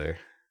 actually.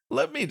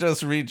 Let me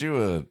just read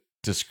you a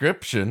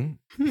description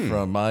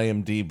from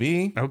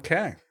IMDb.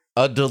 Okay.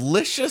 A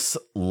delicious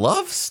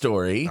love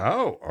story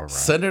all right.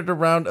 centered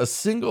around a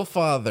single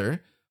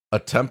father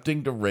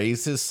attempting to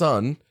raise his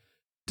son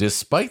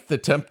Despite the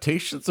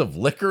temptations of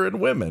liquor and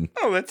women,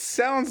 Oh, that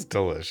sounds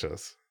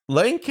delicious.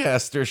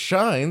 Lancaster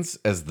shines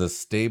as the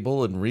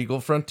stable and regal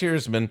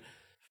frontiersman,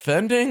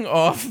 fending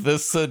off the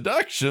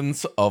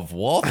seductions of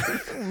Walter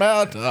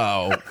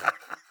Matthau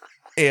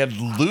and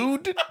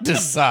lewd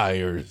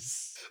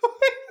desires.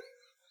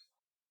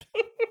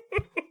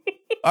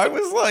 I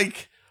was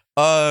like,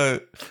 I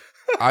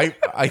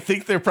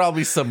think there are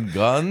probably some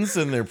guns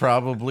and they're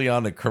probably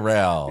on a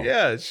corral.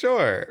 Yeah,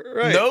 sure.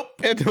 Right. Nope.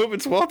 And nope,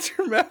 it's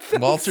Walter Matthau.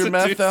 Walter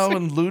Matthau seducing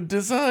and lewd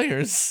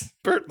desires.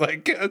 Burt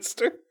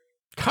Lancaster.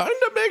 Kind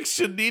of makes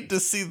you need to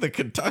see the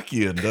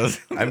Kentuckian,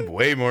 doesn't it? I'm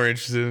way more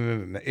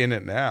interested in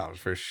it now,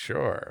 for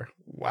sure.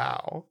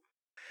 Wow.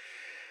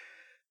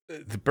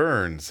 The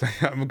burns.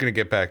 I'm going to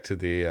get back to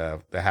the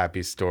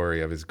happy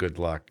story of his good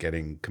luck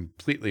getting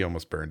completely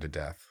almost burned to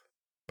death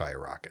by a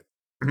rocket.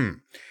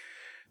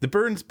 The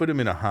burns put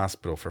him in a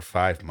hospital for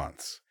 5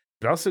 months.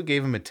 It also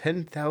gave him a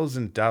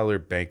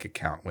 $10,000 bank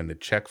account when the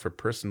check for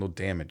personal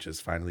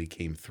damages finally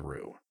came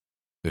through.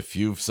 If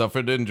you've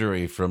suffered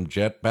injury from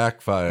jet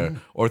backfire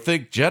or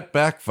think jet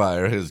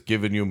backfire has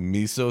given you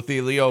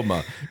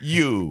mesothelioma,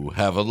 you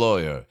have a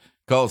lawyer.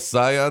 Call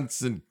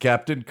Science and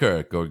Captain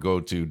Kirk or go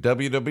to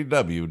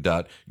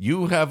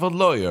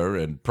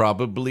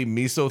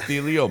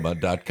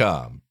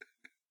www.youhavealawyerandobablymmesothelioma.com.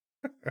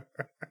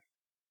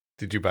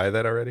 Did you buy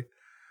that already?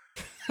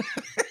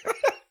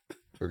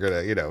 We're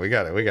gonna, we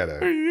gotta.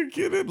 Are you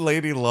kidding?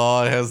 Lady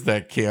Law has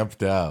that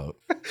camped out.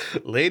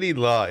 Lady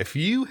Law, if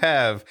you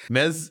have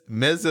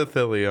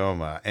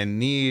mesothelioma and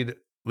need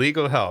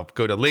legal help,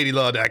 go to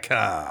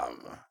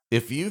ladylaw.com.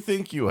 If you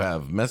think you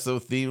have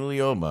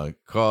mesothelioma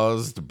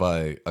caused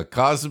by a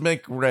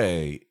cosmic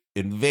ray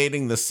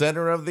invading the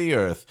center of the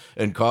earth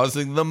and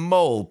causing the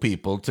mole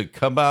people to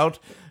come out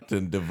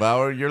and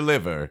devour your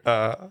liver,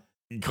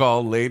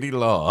 call Lady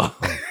Law.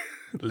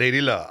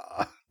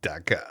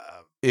 ladylaw.com.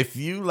 If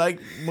you like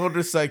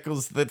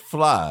motorcycles that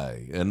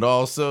fly and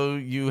also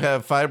you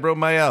have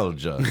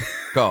fibromyalgia,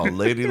 call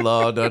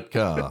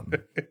ladylaw.com.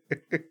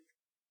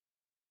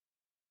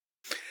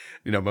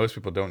 Most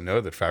people don't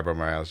know that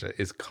fibromyalgia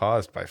is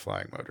caused by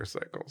flying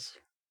motorcycles.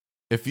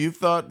 If you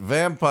thought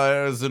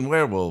vampires and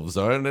werewolves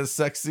aren't as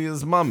sexy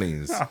as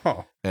mummies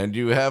and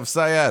you have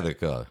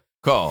sciatica,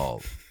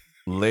 call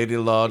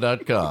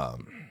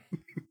ladylaw.com.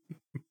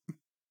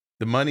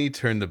 The money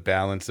turned the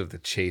balance of the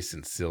chase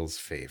in Sill's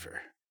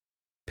favor.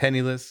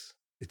 Penniless,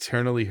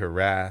 eternally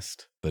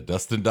harassed. The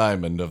dust and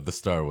diamond of the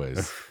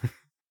Starways.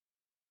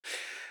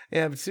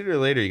 Yeah, but sooner or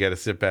later you got to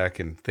sit back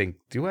and think,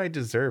 do I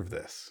deserve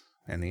this?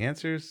 And the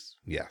answer's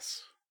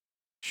yes.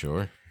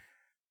 Sure.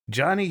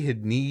 Johnny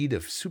had need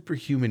of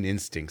superhuman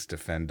instincts to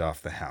fend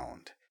off the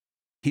Hound.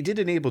 He did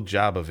an able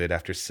job of it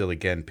after Sill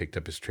again picked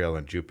up his trail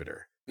on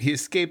Jupiter. He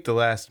escaped the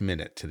last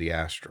minute to the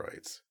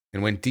asteroids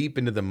and went deep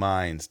into the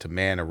mines to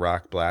man a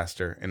rock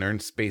blaster and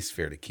earn space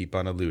fare to keep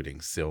on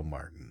eluding Sill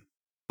Martin.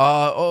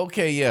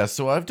 Okay, yeah,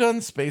 so I've done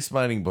space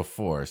mining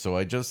before, so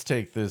I just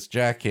take this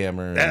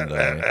jackhammer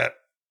and...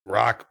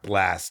 rock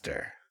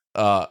blaster.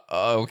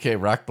 Okay,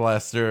 rock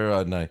blaster,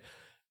 and I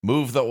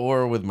move the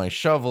ore with my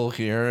shovel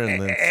here,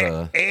 and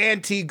it's...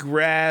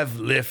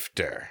 Anti-grav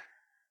lifter.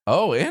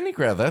 Oh,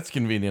 anti-grav, that's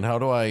convenient. How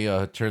do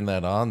I turn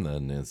that on,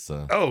 then?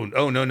 Oh,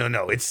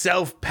 no. It's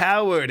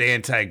self-powered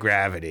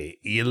anti-gravity.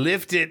 You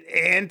lift it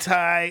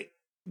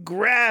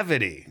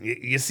anti-gravity.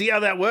 You see how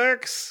that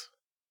works?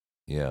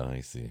 Yeah, I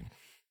see.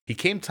 He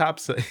came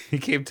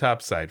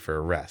topside for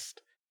a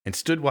rest and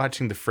stood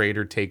watching the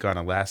freighter take on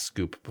a last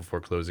scoop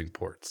before closing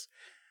ports.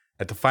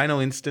 At the final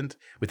instant,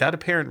 without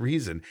apparent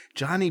reason,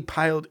 Johnny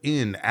piled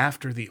in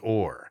after the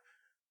ore.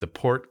 The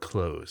port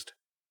closed.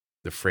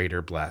 The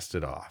freighter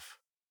blasted off.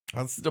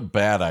 That's a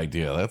bad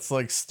idea. That's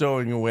like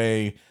stowing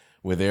away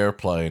with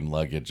airplane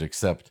luggage,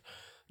 except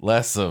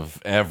less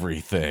of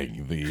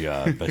everything.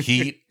 The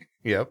heat,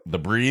 Yep. the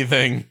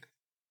breathing.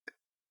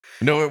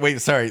 No,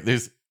 wait, sorry.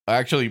 There's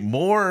actually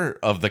more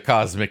of the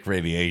cosmic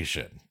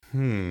radiation.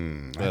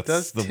 That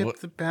does tip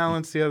the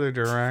balance the other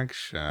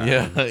direction.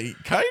 Yeah,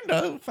 kind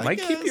of. Might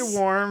keep you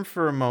warm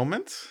for a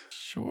moment.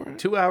 Sure.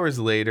 2 hours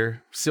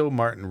later, Sill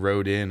Martin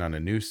rode in on a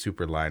new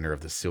superliner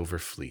of the Silver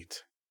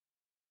Fleet.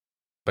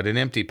 But an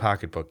empty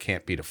pocketbook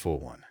can't beat a full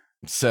one.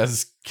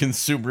 Says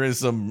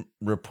Consumerism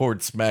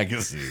Reports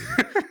magazine.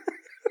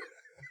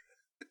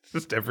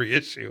 Just every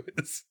issue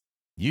is.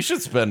 You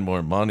should spend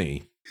more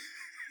money.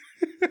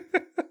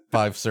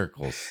 5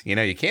 circles.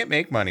 You can't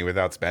make money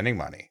without spending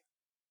money.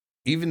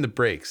 Even the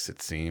breaks, it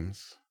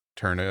seems,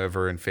 turn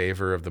over in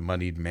favor of the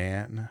moneyed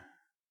man.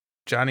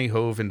 Johnny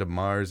hove into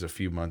Mars a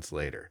few months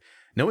later.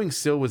 Knowing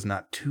Sill was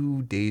not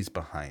 2 days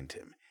behind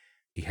him,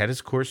 he had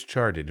his course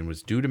charted and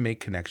was due to make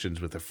connections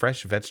with a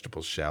fresh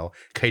vegetable shell,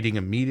 kiting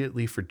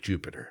immediately for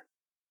Jupiter.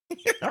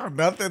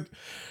 Nothing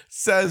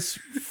says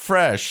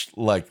fresh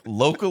like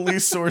locally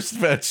sourced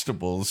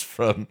vegetables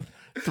from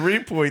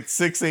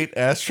 3.68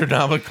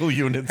 astronomical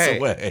units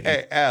away.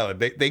 Hey, Alan,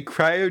 they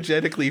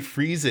cryogenically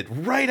freeze it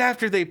right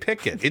after they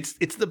pick it.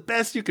 It's the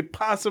best you could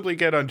possibly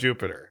get on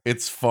Jupiter.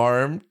 It's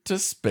farm to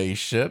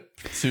spaceship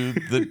to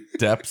the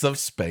depths of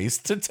space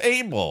to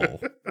table.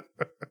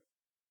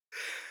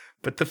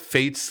 But the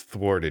fates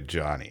thwarted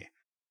Johnny.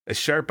 A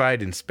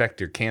sharp-eyed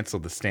inspector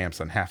canceled the stamps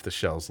on half the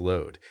shell's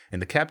load,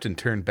 and the captain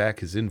turned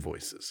back his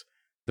invoices.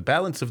 The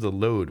balance of the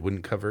load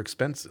wouldn't cover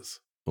expenses.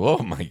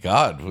 Oh my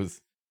God.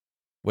 Was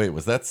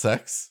that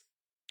sex?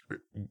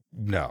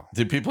 No.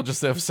 Did people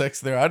just have sex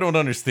there? I don't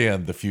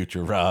understand the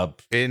future, Rob.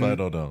 I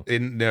don't know.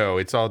 No,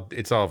 it's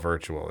all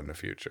virtual in the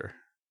future.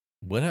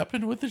 What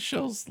happened with the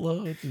shell's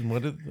load? And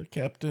what did the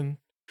captain...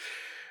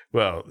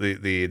 Well,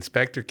 the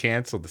inspector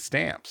canceled the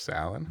stamps,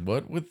 Alan.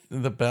 What with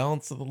the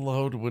balance of the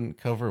load wouldn't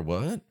cover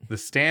what? The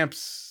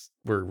stamps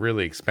were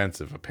really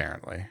expensive,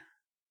 apparently.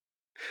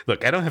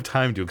 Look, I don't have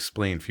time to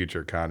explain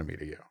future economy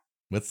to you.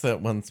 What's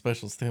that one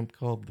special stamp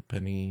called? The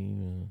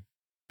penny...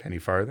 Penny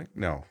farthing?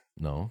 No.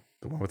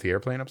 The one with the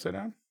airplane upside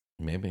down?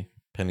 Maybe.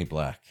 Penny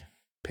black.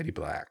 Penny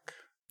black.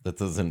 That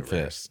doesn't The fit.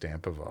 rarest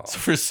stamp of all. So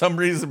for some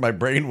reason, my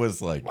brain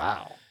was like,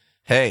 Wow.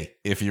 hey,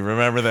 if you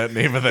remember that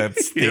name of that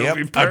It'll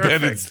be stamp, I bet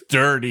perfect. it's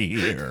dirty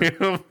here.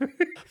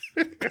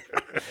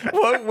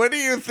 What are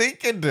you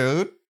thinking,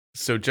 dude?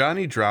 So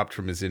Johnny dropped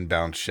from his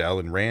inbound shell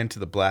and ran to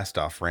the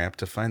blastoff ramp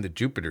to find the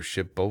Jupiter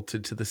ship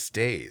bolted to the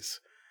stays.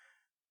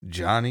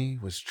 Johnny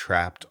was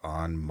trapped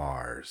on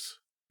Mars.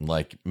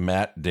 Like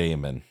Matt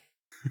Damon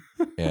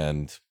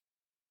and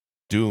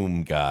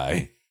Doom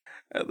Guy.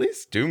 At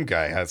least Doom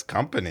Guy has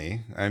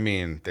company. I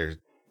mean, there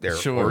are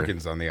Sure.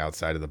 organs on the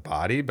outside of the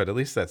body, but at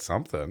least that's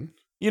something.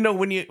 You know,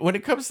 when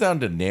it comes down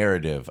to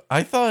narrative,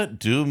 I thought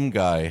Doom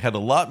Guy had a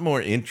lot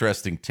more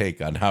interesting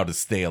take on how to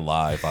stay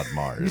alive on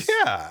Mars.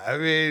 Yeah, I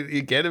mean,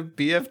 you get a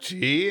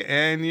BFG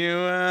and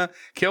you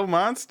kill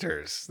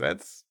monsters.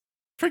 That's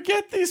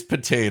Forget these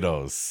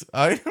potatoes.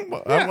 I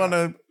want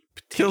to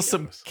kill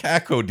some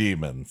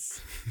cacodemons.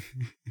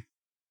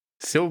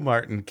 Sil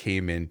Martin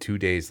came in 2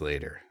 days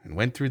later and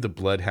went through the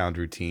bloodhound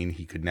routine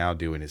he could now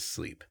do in his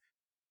sleep.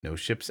 No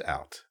ships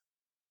out.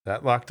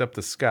 That locked up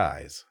the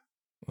skies.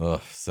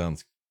 Ugh,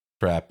 sounds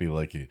crappy.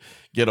 Like you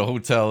get a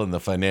hotel in the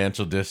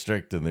financial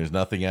district and there's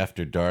nothing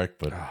after dark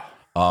but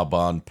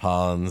Aubon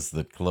Ponds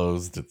that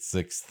closed at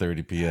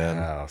 6:30 p.m.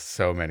 Oh,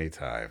 so many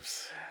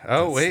times.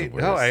 Oh, That's wait.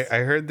 the No, I worst.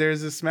 heard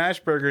there's a Smash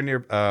Burger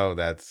near. Oh,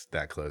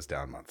 that closed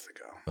down months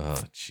ago.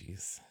 Oh,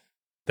 jeez.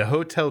 The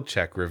hotel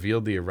check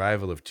revealed the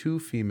arrival of 2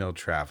 female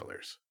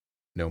travelers.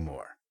 No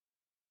more.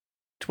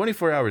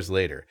 24 hours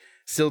later,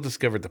 Sil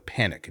discovered the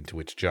panic into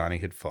which Johnny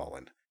had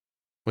fallen.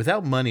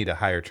 Without money to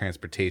hire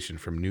transportation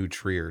from New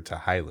Trier to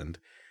Highland,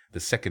 the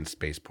second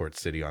spaceport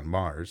city on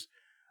Mars,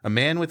 a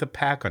man with a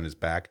pack on his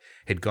back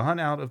had gone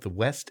out of the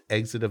west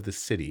exit of the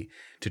city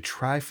to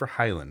try for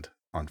Highland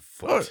on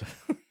foot.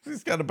 Oh,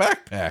 he's got a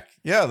backpack.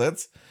 Yeah,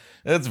 that's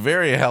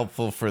very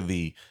helpful for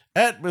the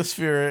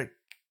atmospheric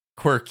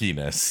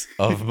quirkiness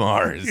of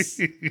Mars.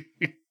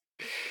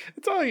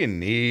 That's all you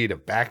need, a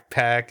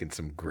backpack and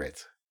some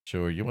grit.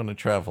 Sure, you want to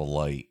travel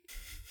light.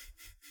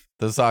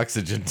 Those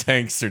oxygen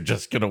tanks are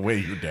just going to weigh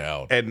you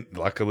down. And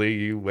luckily,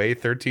 you weigh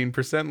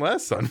 13%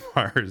 less on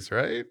Mars,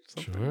 right?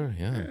 Sure,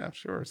 yeah. Yeah,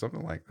 sure,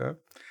 something like that.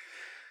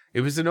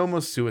 It was an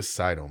almost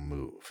suicidal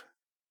move.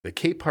 The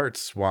Cape Heart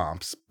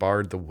swamps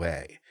barred the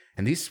way,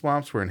 and these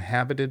swamps were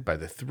inhabited by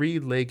the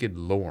 3-legged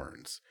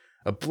Lorns,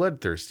 a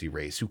bloodthirsty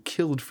race who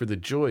killed for the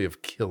joy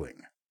of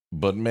killing.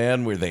 But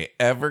man, were they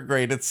ever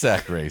great at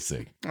sack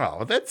racing.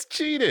 Oh, that's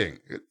cheating.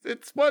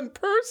 It's one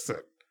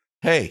person.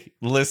 Hey,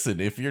 listen,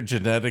 if you're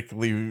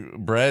genetically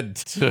bred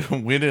to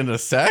win in a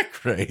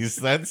sack race,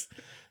 that's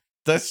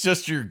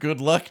just your good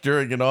luck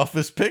during an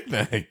office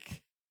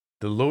picnic.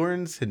 The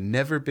Lorns had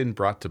never been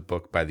brought to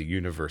book by the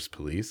Universe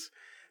Police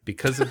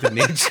because of the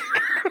nature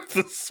of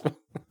the swamp.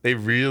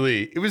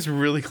 It was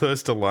really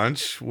close to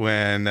lunch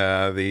when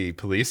the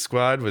police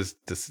squad was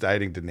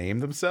deciding to name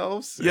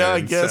themselves. Yeah, I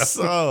And guess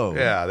so.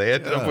 Yeah, they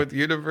ended up Yeah. with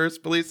Universe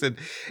Police and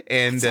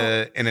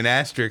an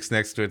asterisk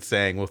next to it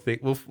saying, we'll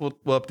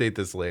update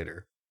this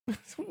later.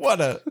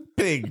 What a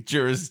big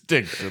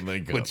jurisdiction they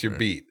got. What's your there.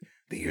 beat?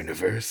 The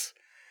universe?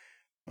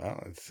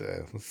 Well, let's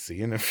see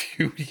in a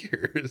few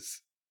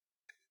years.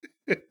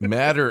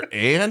 Matter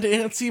and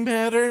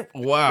antimatter?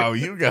 Wow,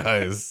 you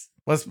guys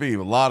must be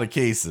a lot of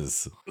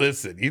cases.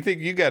 Listen, you think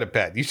you got a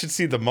pet? You should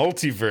see the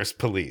Multiverse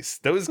Police.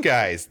 Those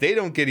guys, they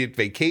don't get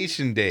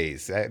vacation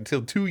days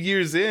until 2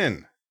 years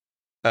in.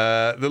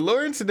 The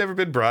Lorens had never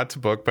been brought to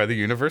book by the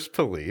Universe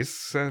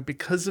Police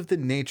because of the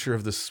nature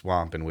of the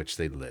swamp in which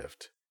they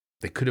lived.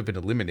 They could have been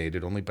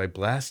eliminated only by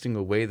blasting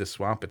away the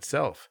swamp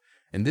itself,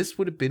 and this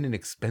would have been an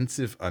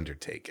expensive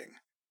undertaking.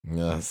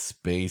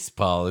 Space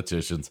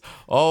politicians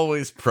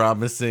always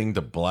promising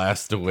to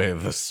blast away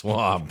the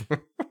swamp.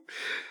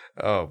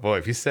 Oh boy,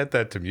 if you set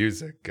that to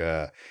music,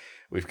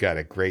 we've got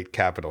a great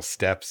Capital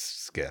Steps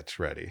sketch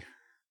ready.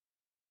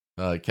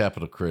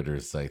 Capital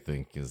Critters, I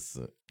think, is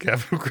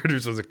Capital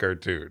Critters was a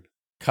cartoon.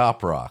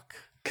 Cop Rock.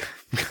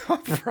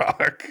 Cop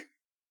Rock.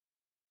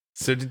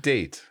 So to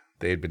date,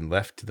 they had been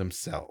left to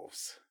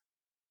themselves.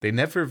 They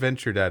never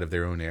ventured out of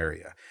their own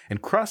area,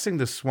 and crossing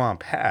the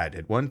swamp had,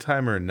 at one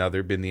time or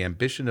another, been the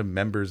ambition of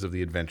members of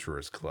the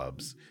adventurers'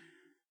 clubs.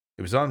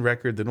 It was on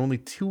record that only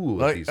two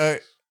of these...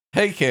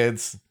 Hey,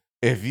 kids,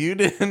 if you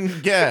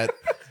didn't get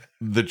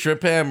the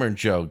Trip Hammer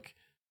joke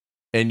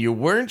and you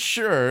weren't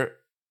sure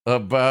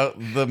about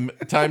the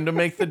time to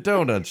make the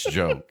donuts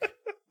joke,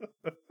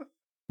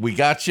 we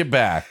got you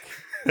back.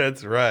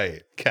 That's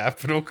right.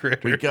 Capital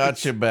Critters. We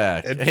got you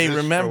back. And Hey, Fish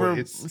remember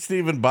Toys.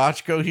 Stephen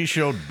Bochco? He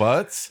showed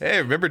butts.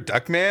 Hey, remember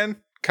Duckman?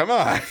 Come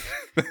on.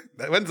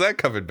 When's that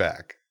coming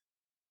back?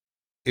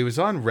 It was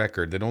on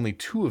record that only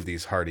two of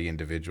these hardy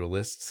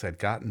individualists had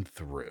gotten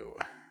through.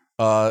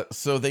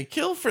 So they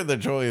kill for the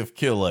joy of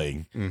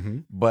killing, Mm-hmm.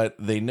 but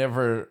they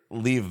never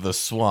leave the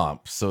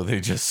swamp. So they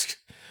just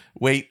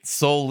wait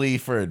solely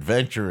for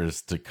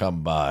adventurers to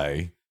come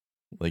by,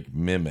 like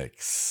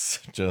mimics,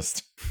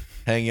 just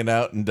hanging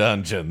out in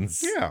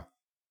dungeons. Yeah.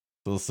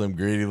 Till some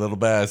greedy little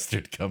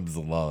bastard comes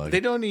along. They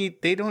don't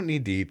need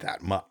to eat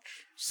that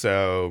much.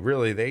 So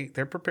really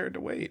they're prepared to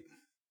wait.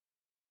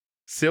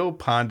 Syl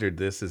pondered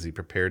this as he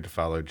prepared to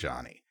follow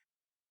Johnny.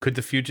 Could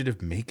the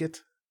fugitive make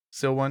it?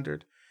 Syl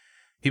wondered.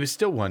 He was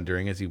still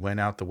wondering as he went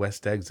out the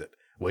west exit,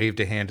 waved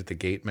a hand at the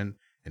gateman,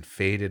 and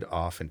faded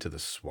off into the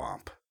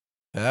swamp.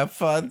 Have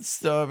fun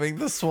storming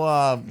the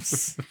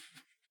swamps.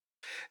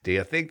 Do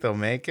you think they'll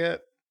make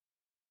it?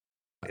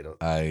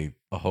 I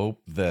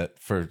hope that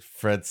for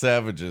Fred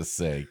Savage's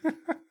sake.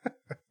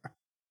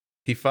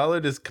 He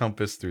followed his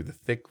compass through the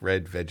thick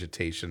red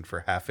vegetation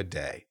for half a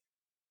day,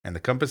 and the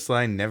compass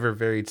line never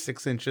varied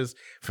 6 inches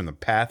from the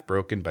path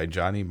broken by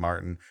Johnny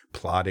Martin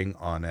plodding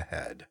on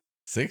ahead.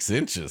 6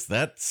 inches.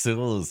 That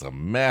still is a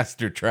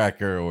master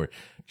tracker, or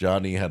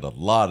Johnny had a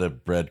lot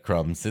of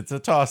breadcrumbs. It's a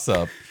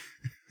toss-up.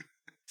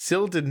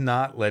 Syl did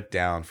not let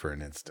down for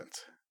an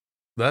instant.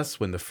 Thus,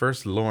 when the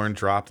first Lorn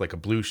dropped like a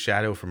blue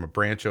shadow from a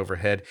branch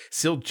overhead,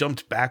 Syl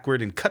jumped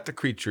backward and cut the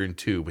creature in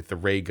two with the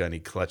ray gun he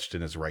clutched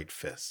in his right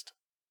fist.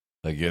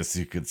 I guess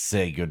you could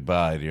say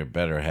goodbye to your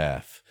better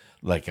half,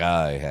 like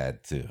I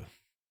had to.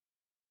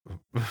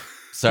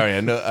 Sorry,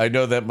 I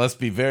know that must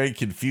be very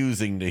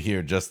confusing to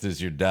hear just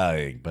as you're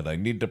dying, but I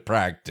need to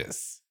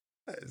practice.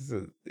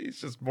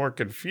 He's just more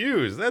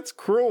confused. That's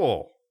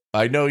cruel.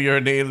 I know you're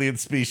an alien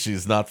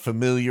species not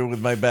familiar with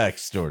my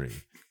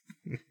backstory,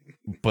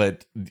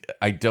 but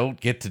I don't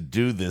get to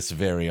do this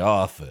very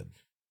often.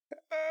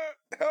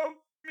 Help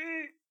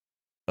me.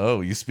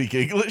 Oh, you speak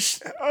English?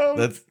 Help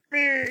That's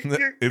me.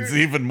 It's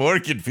even more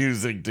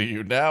confusing to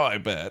you now, I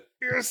bet.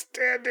 You're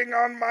standing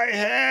on my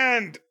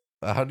hand.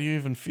 How do you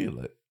even feel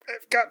it?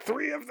 I've got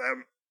 3 of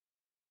them.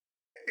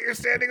 You're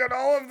standing on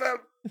all of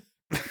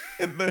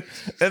them.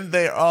 And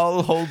they're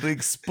all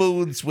holding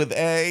spoons with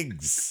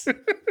eggs.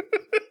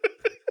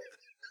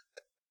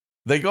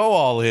 They go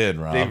all in,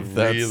 Rob.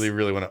 They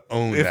really want to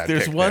own that. If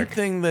there's picnic. one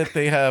thing that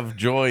they have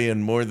joy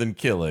in more than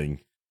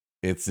killing,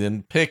 it's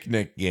in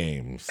picnic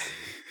games.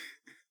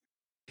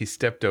 He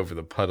stepped over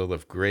the puddle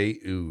of gray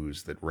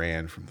ooze that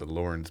ran from the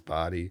Lorn's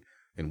body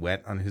and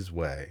went on his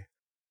way.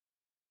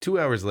 2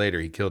 hours later,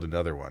 he killed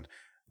another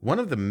one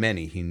of the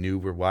many he knew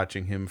were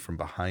watching him from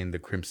behind the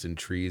crimson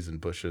trees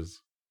and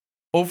bushes.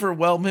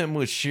 Overwhelm him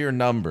with sheer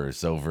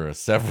numbers over a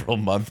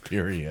several-month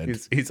period.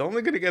 He's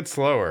only going to get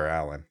slower,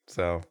 Alan.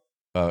 So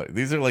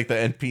these are like the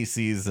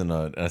NPCs in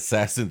an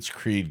Assassin's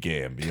Creed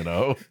game, you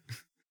know?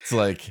 It's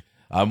like,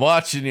 I'm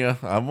watching you,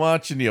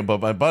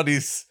 but my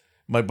buddy's,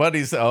 my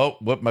buddy's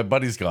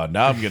gone.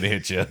 Now I'm going to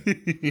hit you.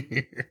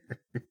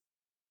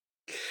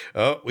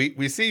 Oh,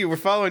 we see you. We're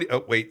following you.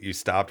 Oh, wait, you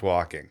stopped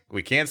walking.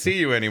 We can't see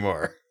you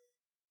anymore.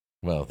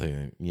 Well,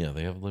 they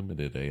have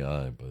limited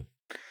AI, but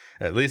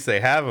At least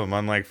they have them,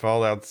 unlike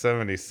Fallout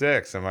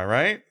 76. Am I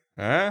right?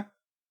 Huh?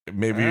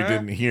 maybe you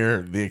didn't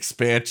hear the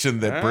expansion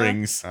that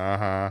brings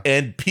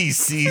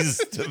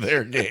NPCs to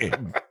their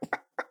game.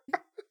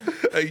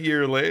 A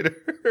year later.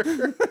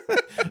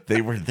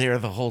 They were there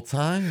the whole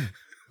time.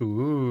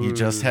 Ooh. You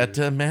just had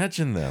to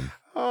imagine them.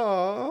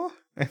 Oh.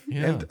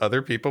 Yeah. And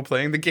other people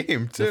playing the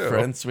game, too. The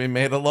friends we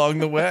made along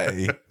the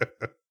way.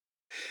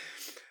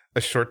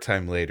 A short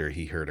time later,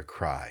 he heard a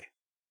cry.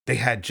 They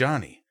had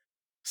Johnny.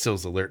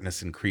 Syl's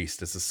alertness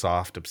increased as the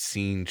soft,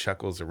 obscene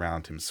chuckles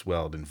around him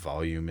swelled in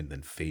volume and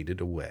then faded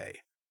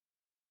away.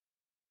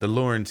 The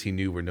Lorns he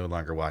knew were no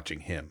longer watching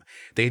him.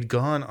 They had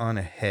gone on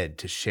ahead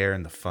to share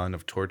in the fun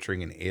of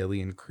torturing an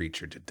alien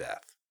creature to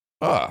death.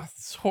 Oh,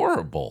 it's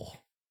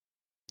horrible.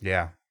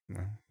 Yeah.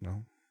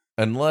 No.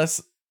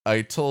 Unless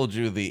I told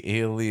you the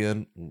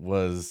alien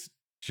was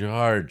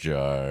Jar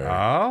Jar.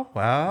 Oh,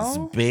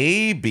 well.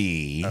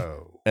 Baby.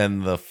 Oh.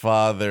 And the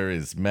father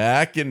is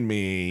Mac and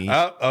me.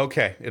 Oh,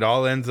 okay. It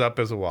all ends up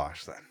as a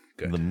wash then.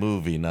 Good. The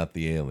movie, not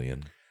the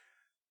alien.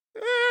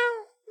 Well,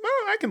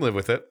 I can live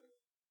with it.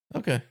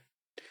 Okay.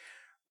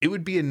 It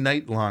would be a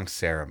night-long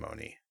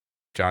ceremony.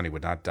 Johnny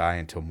would not die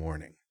until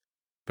morning.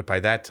 But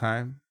by that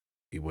time,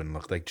 he wouldn't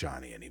look like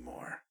Johnny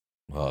anymore.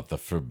 Oh, the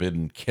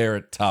forbidden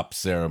carrot top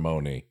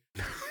ceremony.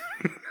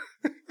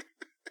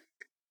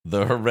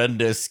 the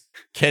horrendous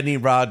Kenny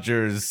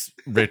Rogers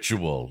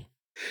ritual,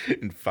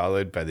 And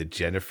followed by the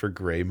Jennifer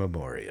Grey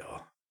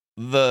Memorial.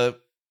 the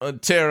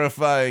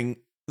terrifying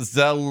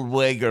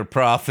Zellweger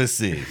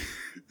prophecy,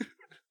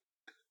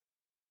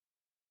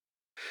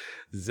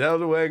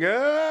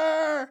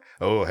 Zellweger!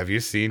 Oh, have you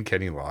seen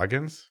Kenny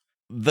Loggins?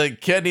 the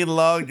Kenny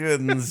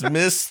Loggins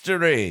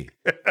mystery,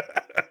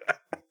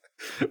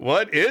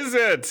 What is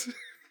it?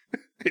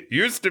 It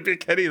used to be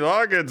Kenny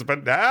Loggins,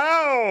 but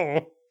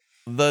now...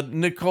 the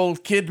Nicole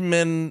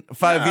Kidman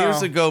 5 No.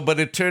 years ago, but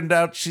it turned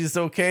out she's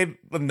okay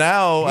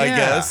now, I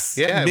guess.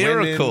 Yeah, it went in-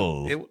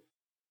 Miracle.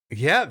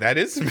 Yeah, that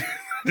is...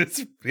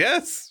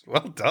 yes,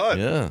 well done.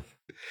 Yeah.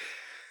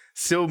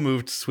 Syl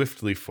moved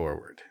swiftly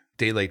forward.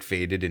 Daylight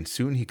faded, and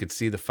soon he could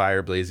see the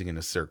fire blazing in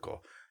a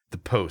circle, the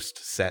post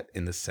set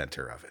in the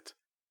center of it.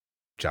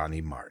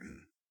 Johnny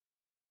Martin.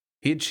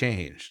 He had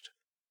changed.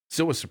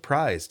 Syl was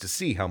surprised to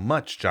see how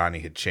much Johnny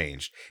had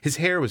changed. His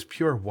hair was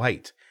pure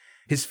white.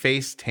 His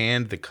face,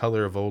 tanned the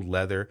color of old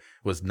leather,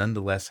 was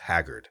nonetheless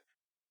haggard.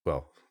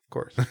 Well, of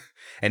course.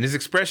 And his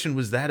expression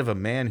was that of a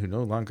man who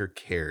no longer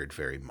cared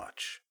very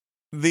much.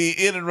 The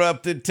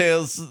Interrupted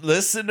Tales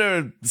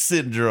listener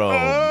syndrome.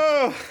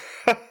 Oh!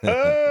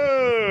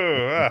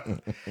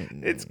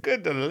 It's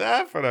good to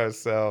laugh at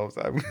ourselves.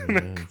 I'm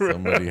gonna cry.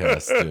 Somebody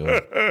has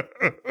to.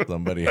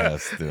 Somebody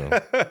has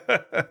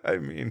to. I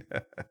mean,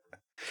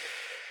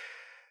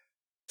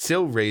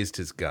 Syl raised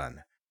his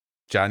gun.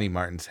 Johnny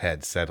Martin's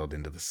head settled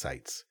into the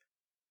sights.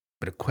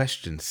 But a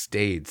question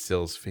stayed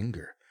Syl's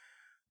finger.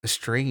 A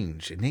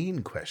strange,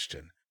 inane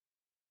question.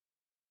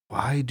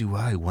 Why do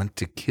I want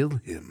to kill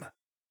him?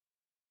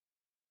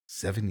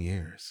 7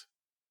 years.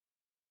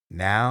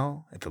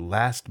 Now, at the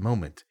last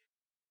moment,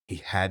 he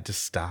had to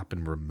stop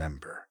and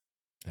remember.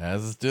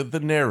 As did the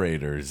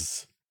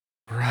narrators.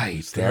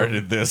 Right.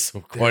 Started this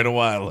quite a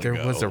while ago.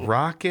 There was a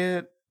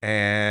rocket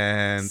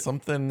and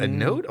something. a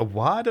note, a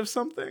wad of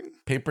something.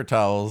 Paper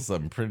towels,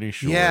 I'm pretty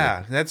sure.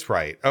 Yeah, that's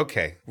right.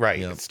 Okay, right.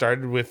 Yep. It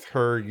started with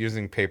her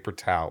using paper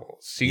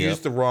towels. She Yep.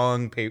 used the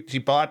wrong paper. She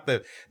bought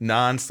the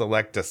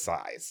non-selecta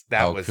size. That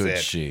How was could it.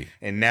 she?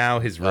 And now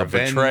his A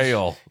revenge,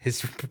 betrayal.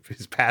 his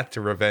path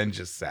to revenge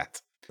is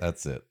set.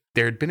 That's it.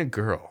 There had been a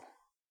girl,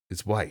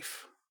 his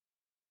wife,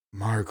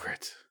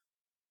 Margaret.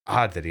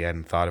 Odd that he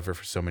hadn't thought of her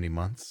for so many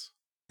months.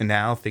 And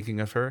now,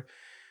 thinking of her,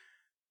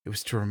 it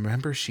was to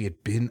remember she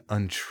had been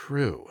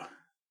untrue.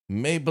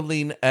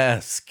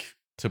 Maybelline-esque,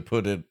 to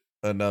put it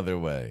another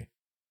way.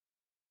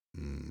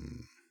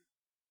 Hmm.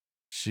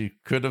 She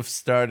could have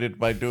started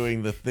by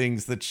doing the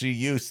things that she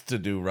used to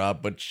do,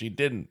 Rob, but she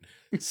didn't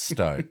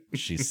start.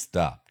 She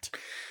stopped.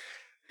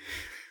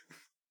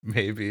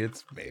 Maybe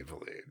it's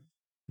Maybelline.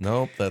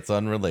 Nope, that's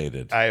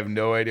unrelated. I have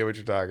no idea what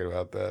you're talking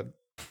about then.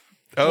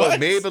 Oh, What?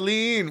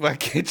 Maybelline. Why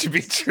can't you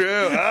be true?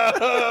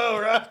 Oh,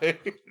 right.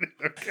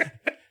 Okay.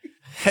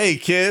 Hey,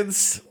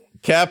 kids.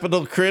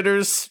 Capital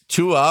Critters,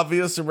 too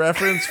obvious a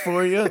reference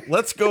for you?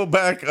 Let's go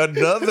back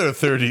another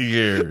 30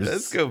 years.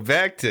 Let's go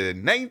back to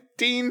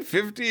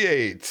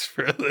 1958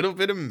 for a little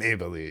bit of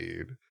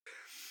Maybelline.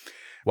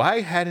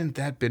 Why hadn't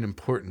that been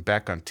important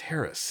back on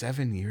Terra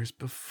 7 years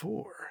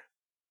before?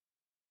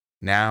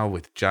 Now,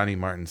 with Johnny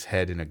Martin's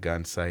head in a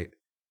gun sight, it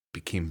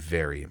became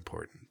very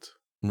important.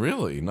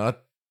 Really? Not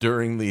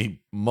during the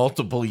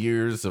multiple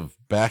years of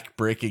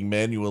back-breaking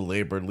manual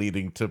labor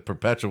leading to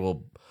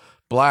perpetual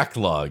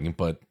blacklung,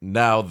 but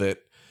now that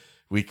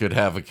we could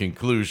have a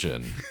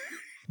conclusion.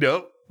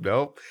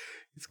 Nope.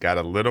 He's got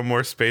a little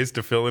more space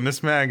to fill in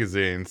this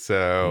magazine,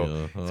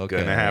 so Yeah, he's okay,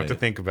 going to have to right.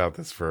 think about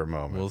this for a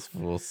moment.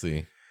 We'll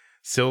see.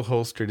 Syl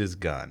holstered his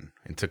gun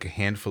and took a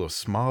handful of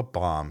small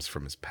bombs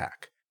from his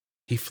pack.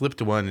 He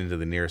flipped one into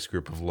the nearest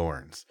group of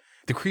Lorns.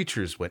 The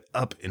creatures went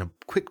up in a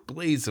quick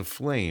blaze of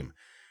flame.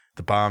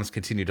 The bombs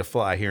continued to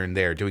fly here and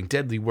there, doing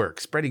deadly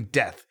work, spreading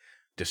death,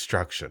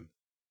 destruction,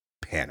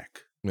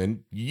 panic.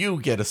 And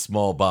you get a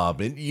small bomb,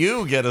 and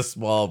you get a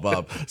small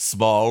bomb.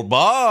 Small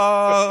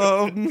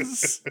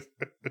bombs!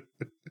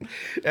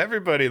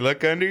 Everybody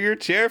look under your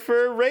chair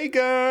for a ray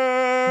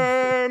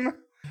gun!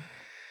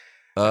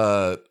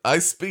 I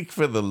speak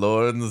for the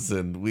Lorns,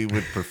 and we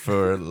would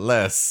prefer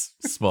less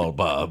small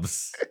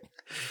bombs.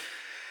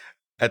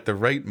 At the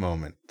right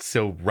moment,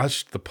 Syl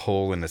rushed the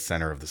pole in the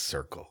center of the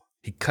circle.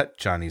 He cut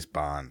Johnny's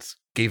bonds,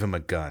 gave him a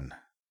gun.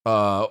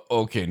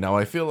 Okay, now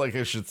I feel like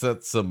I should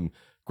set some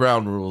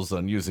ground rules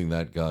on using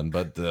that gun,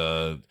 but,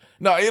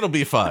 no, it'll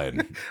be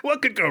fine.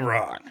 What could go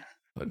wrong?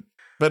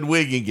 Been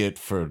winging it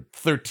for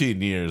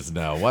 13 years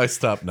now. Why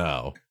stop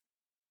now?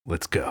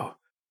 Let's go.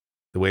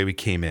 The way we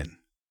came in,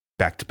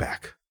 back to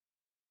back.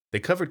 They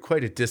covered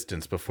quite a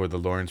distance before the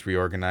Lorns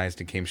reorganized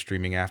and came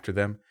streaming after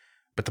them,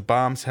 but the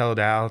bombs held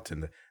out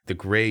and the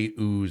gray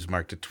ooze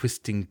marked a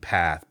twisting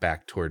path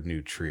back toward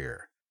New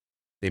Trier.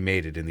 They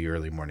made it in the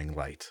early morning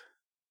light.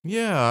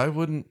 Yeah, I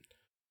wouldn't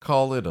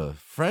call it a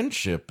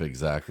friendship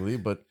exactly,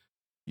 but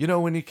you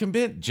know, when you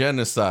commit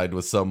genocide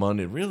with someone,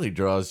 it really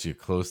draws you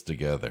close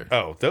together.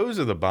 Oh, those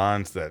are the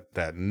bonds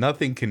that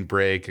nothing can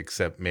break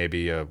except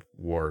maybe a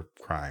war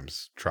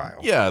crimes trial.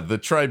 Yeah, the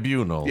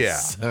tribunals Yeah.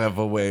 have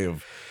a way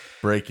of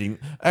breaking.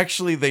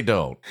 Actually, they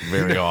don't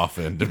very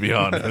often, to be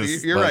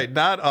honest. You're but right.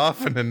 Not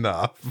often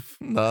enough.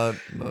 Not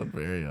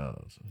very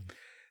often.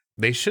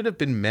 They should have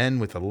been men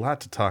with a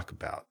lot to talk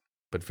about,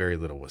 but very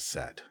little was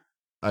said.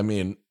 I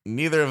mean,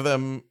 neither of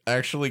them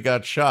actually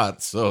got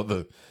shot, so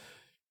the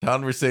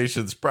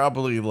conversation's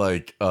probably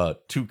like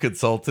two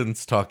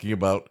consultants talking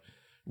about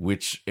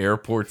which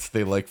airports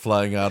they like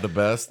flying out of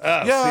best.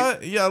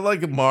 Yeah,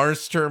 like a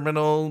Mars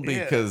terminal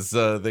because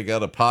they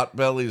got a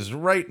Potbelly's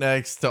right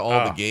next to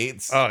all the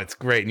gates. Oh, it's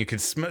great. And you can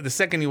smell the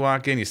second you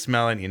walk in, you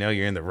smell it, and you know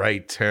you're in the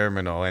right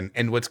terminal.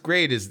 And what's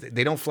great is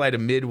they don't fly to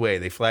Midway,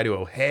 they fly to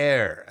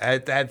O'Hare.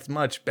 That's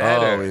much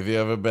better. Oh, have you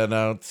ever been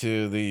out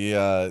to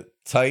the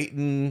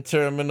Titan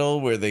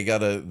terminal where they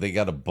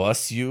gotta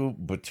bus you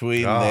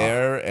between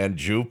there and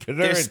Jupiter?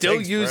 They're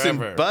still using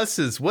forever.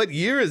 buses. What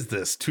year is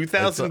this?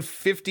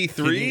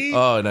 2053?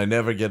 Oh, and I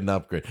never get an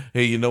upgrade.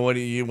 Hey, you know what?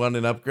 You want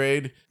an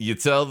upgrade? You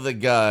tell the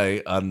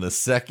guy on the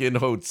second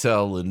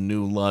hotel in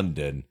New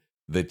London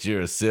that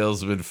you're a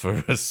salesman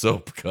for a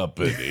soap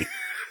company.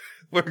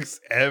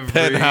 Works every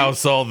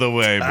Penthouse all the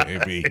way,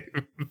 baby.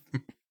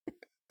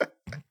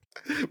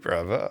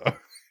 Bravo.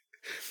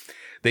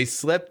 They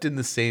slept in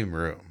the same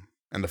room,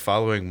 and the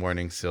following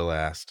morning Syl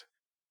asked,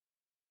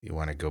 "You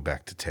want to go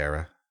back to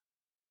Terra?"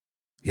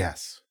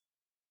 "Yes."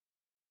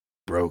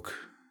 "Broke.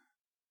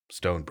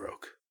 Stone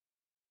broke."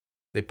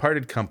 They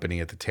parted company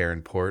at the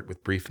Terran port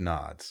with brief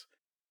nods.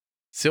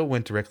 Syl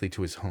went directly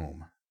to his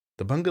home,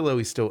 the bungalow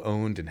he still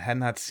owned and had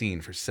not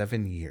seen for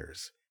 7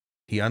 years.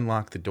 He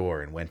unlocked the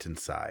door and went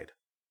inside.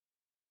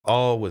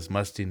 All was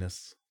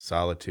mustiness,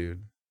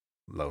 solitude,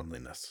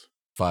 loneliness.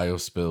 Fio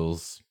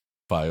spills.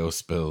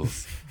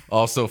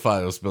 Also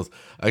Fio spills.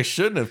 I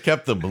shouldn't have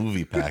kept the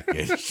movie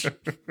package.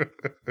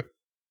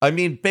 I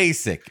mean,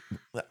 basic.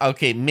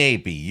 Okay,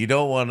 maybe. You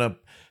don't want to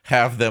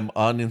have them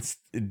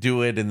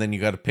do it and then you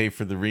got to pay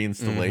for the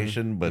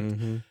reinstallation, but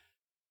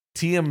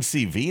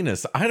TMC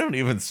Venus, I don't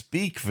even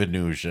speak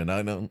Venusian.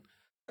 I don't.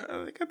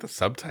 They got the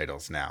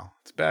subtitles now.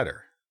 It's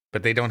better.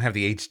 But they don't have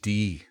the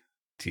HD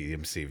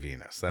TMC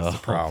Venus. That's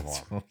the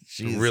problem.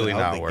 Geez, really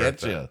how'd not they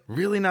worth get it. ya?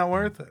 Really not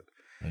worth it.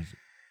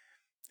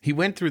 He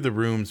went through the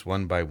rooms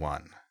one by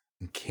one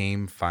and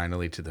came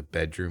finally to the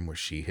bedroom where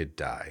she had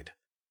died.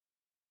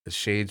 The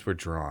shades were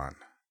drawn.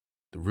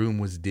 The room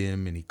was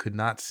dim and he could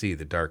not see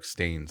the dark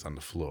stains on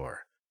the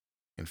floor.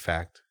 In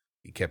fact,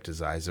 he kept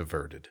his eyes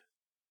averted.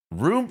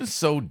 Room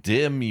so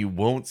dim you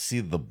won't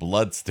see the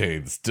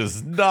bloodstains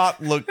does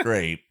not look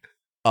great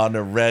on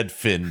a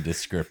Redfin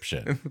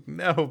description.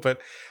 No,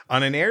 but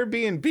on an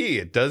Airbnb,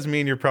 it does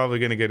mean you're probably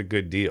going to get a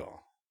good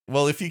deal.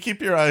 Well, if you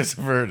keep your eyes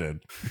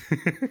averted,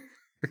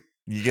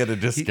 you get a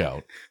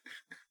discount.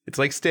 It's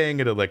like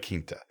staying at a La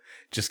Quinta.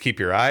 Just keep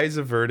your eyes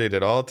averted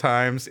at all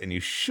times and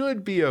you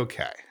should be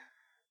okay.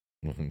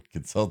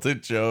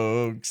 Consultant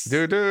jokes.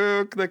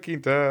 Doo-doo, La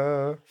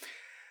Quinta.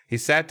 He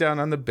sat down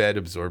on the bed,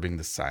 absorbing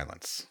the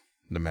silence,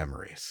 the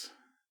memories.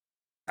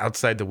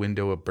 Outside the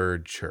window, a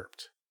bird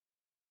chirped.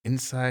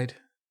 Inside,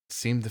 it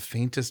seemed the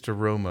faintest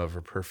aroma of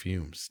her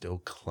perfume still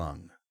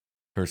clung.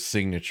 Her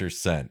signature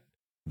scent,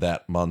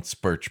 that month's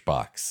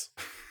Birchbox.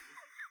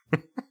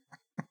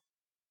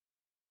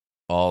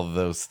 All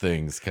those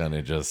things kind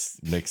of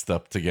just mixed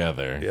up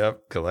together.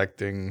 Yep,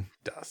 collecting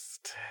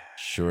dust.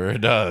 Sure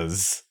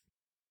does.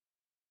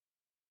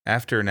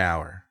 After an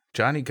hour,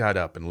 Johnny got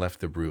up and left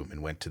the room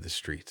and went to the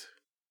street.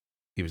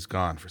 He was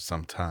gone for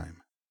some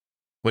time.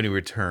 When he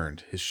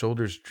returned, his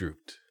shoulders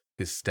drooped,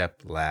 his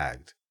step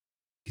lagged.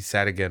 He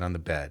sat again on the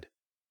bed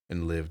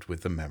and lived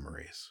with the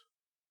memories.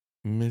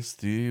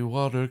 Misty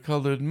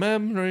watercolored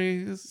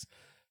memories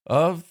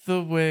of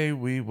the way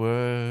we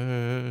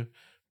were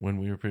when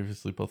we were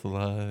previously both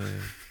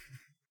alive.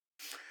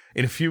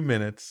 In a few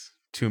minutes,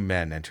 2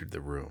 men entered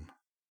the room.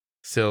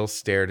 Syl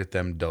stared at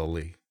them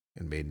dully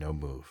and made no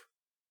move.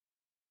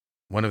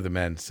 One of the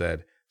men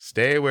said,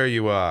 "Stay where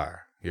you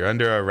are. You're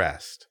under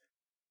arrest.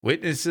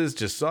 Witnesses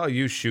just saw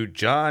you shoot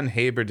John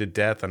Haber to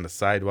death on the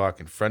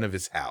sidewalk in front of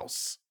his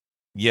house."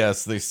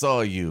 Yes, they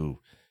saw you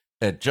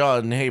at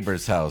John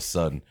Haber's house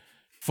on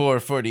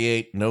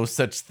 448, no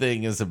such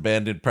thing as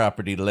abandoned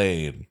property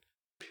lane.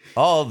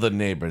 All the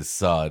neighbors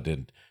saw it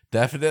and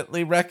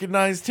definitely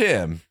recognized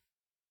him.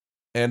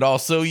 And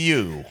also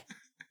you.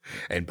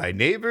 And by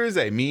neighbors,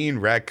 I mean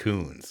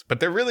raccoons. But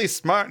they're really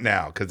smart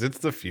now because it's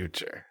the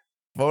future.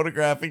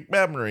 Photographic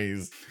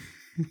memories.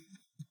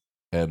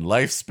 And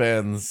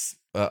lifespans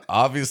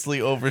obviously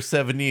over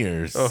 7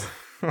 years. Oh,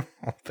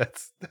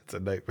 that's a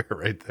nightmare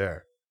right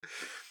there.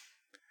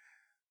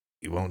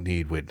 "You won't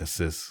need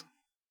witnesses,"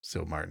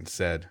 Syl Martin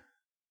said.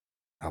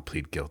 "I'll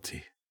plead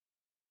guilty.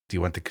 Do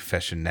you want the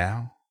confession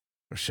now,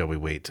 or shall we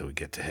wait till we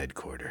get to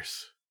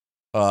headquarters?"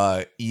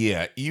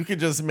 Yeah, you could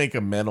just make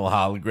a mental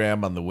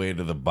hologram on the way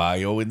to the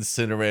bio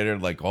incinerator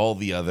like all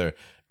the other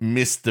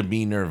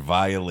misdemeanor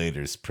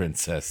violators,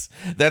 princess.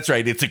 That's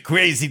right, it's a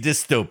crazy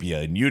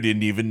dystopia and you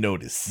didn't even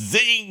notice.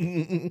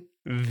 Zing!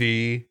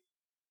 The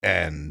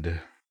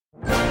end.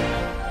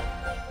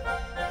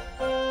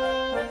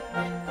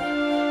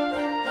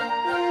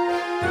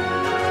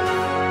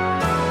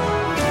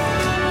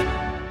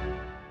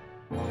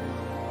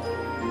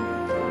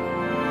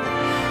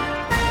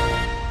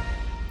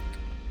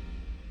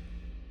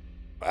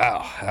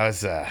 Wow,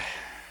 that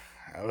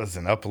was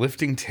an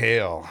uplifting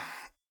tale.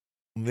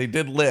 They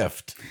did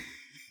lift.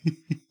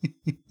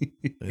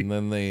 And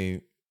then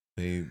they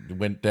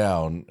went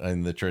down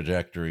in the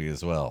trajectory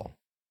as well.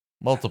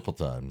 Multiple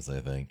times, I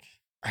think.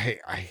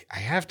 I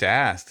have to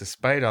ask,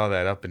 despite all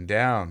that up and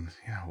down,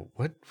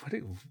 what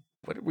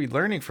are we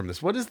learning from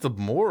this? What is the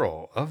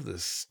moral of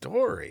this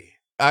story?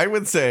 I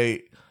would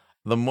say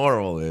the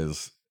moral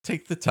is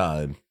take the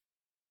time,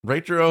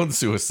 write your own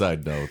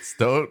suicide notes.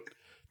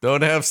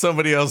 Don't have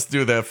somebody else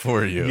do that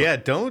for you. Yeah,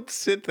 don't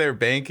sit there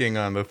banking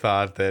on the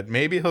thought that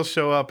maybe he'll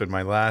show up in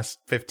my last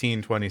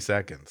 15, 20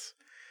 seconds.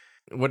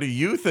 What do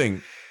you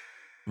think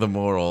the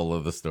moral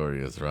of the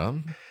story is,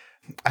 Rob?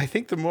 I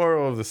think the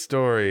moral of the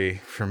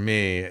story for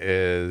me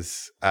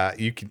is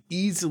you can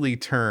easily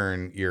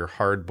turn your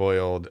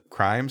hard-boiled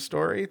crime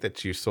story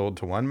that you sold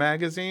to one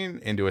magazine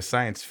into a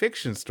science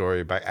fiction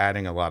story by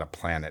adding a lot of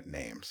planet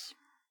names.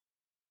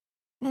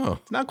 Oh,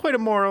 It's not quite a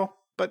moral,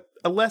 but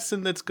a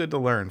lesson that's good to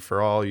learn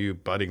for all you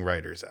budding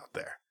writers out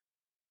there.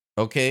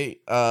 okay.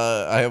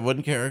 I have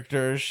one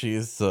character.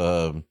 She's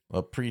a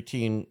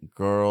preteen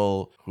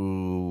girl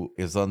who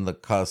is on the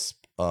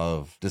cusp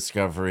of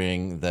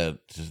discovering that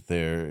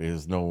there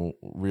is no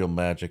real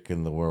magic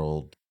in the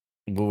world.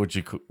 What would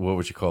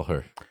you call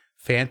her?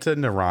 Fanta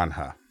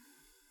Naranja.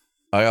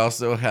 I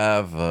also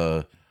have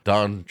a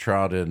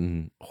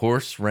downtrodden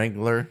horse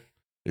wrangler.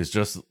 Is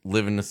just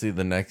living to see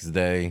the next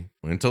day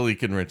until he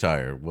can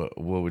retire. What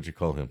would you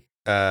call him?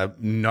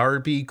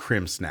 Narby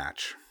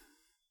Crimsnatch.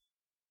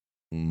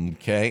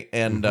 Okay,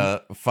 and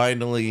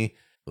finally,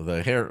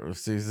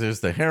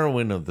 there's the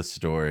heroine of the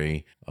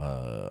story,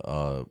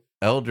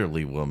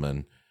 elderly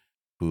woman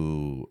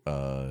who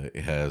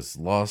has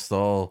lost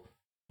all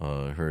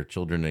her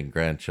children and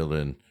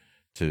grandchildren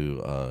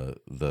to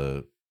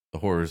the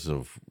horrors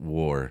of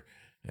war,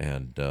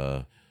 and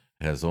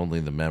has only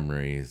the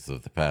memories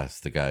of the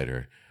past to guide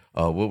her.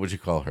 What would you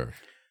call her?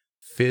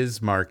 Fizz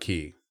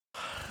Marquis.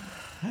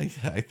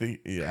 I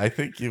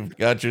think you've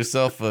got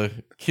yourself a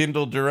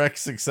Kindle Direct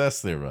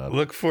success there, Rob.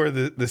 Look for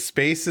the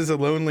Space is a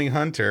Lonely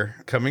Hunter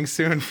coming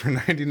soon for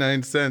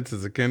 99 cents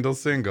as a Kindle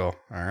single.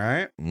 All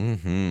right.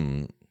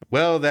 Mm-hmm.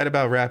 Well, that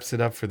about wraps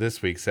it up for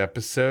this week's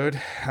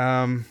episode.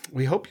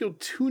 We hope you'll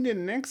tune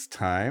in next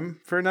time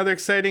for another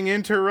exciting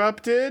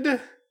Interrupted.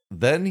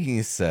 Then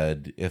he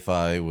said if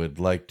I would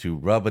like to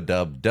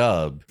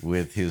rub-a-dub-dub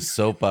with his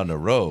soap on a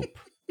rope,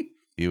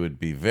 he would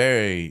be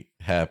very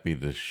happy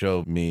to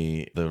show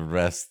me the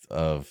rest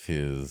of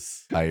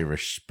his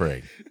Irish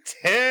Spring.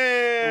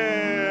 Tail!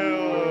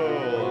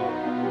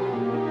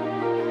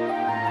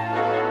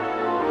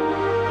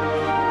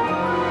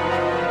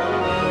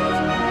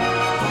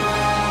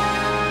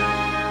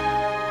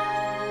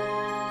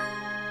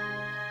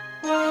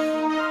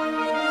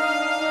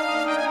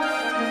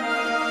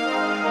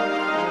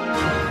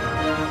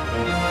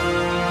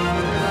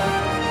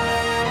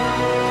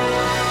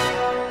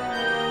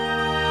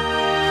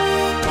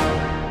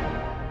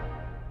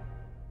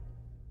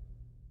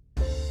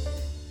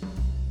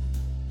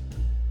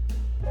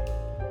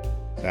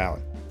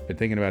 Alan, been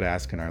thinking about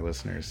asking our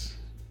listeners,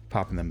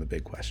 popping them a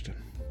big question.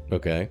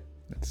 Okay.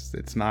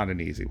 It's not an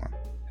easy one.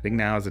 I think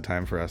now is the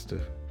time for us to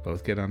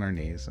both get on our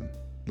knees and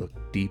look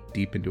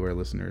deep into our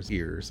listeners'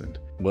 ears and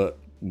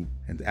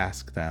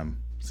ask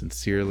them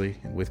sincerely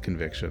and with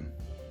conviction,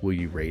 will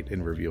you rate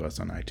and review us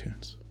on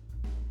iTunes?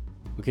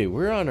 Okay,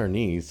 we're on our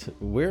knees.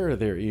 Where are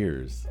their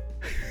ears?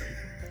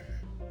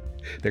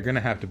 They're going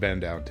to have to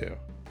bend down too.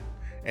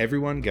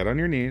 Everyone get on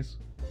your knees.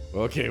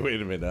 Okay, wait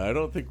a minute. I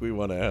don't think we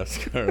want to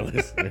ask our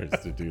listeners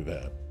to do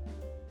that.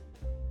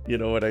 You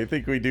know what I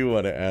think we do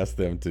want to ask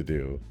them to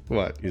do?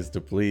 What? Is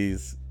to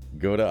please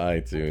go to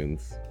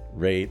iTunes,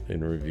 rate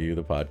and review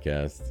the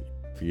podcast.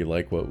 If you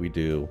like what we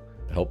do,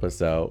 help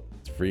us out.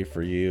 It's free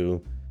for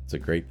you. It's a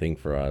great thing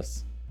for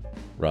us.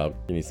 Rob,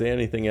 can you say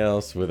anything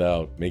else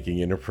without making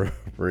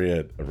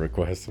inappropriate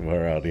requests from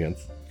our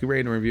audience? You can rate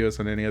and review us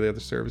on any of the other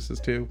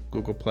services too.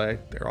 Google Play,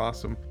 they're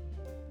awesome.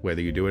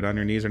 Whether you do it on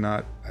your knees or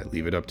not, I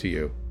leave it up to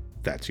you.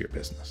 That's your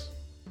business.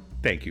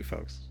 Thank you,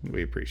 folks.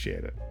 We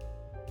appreciate it.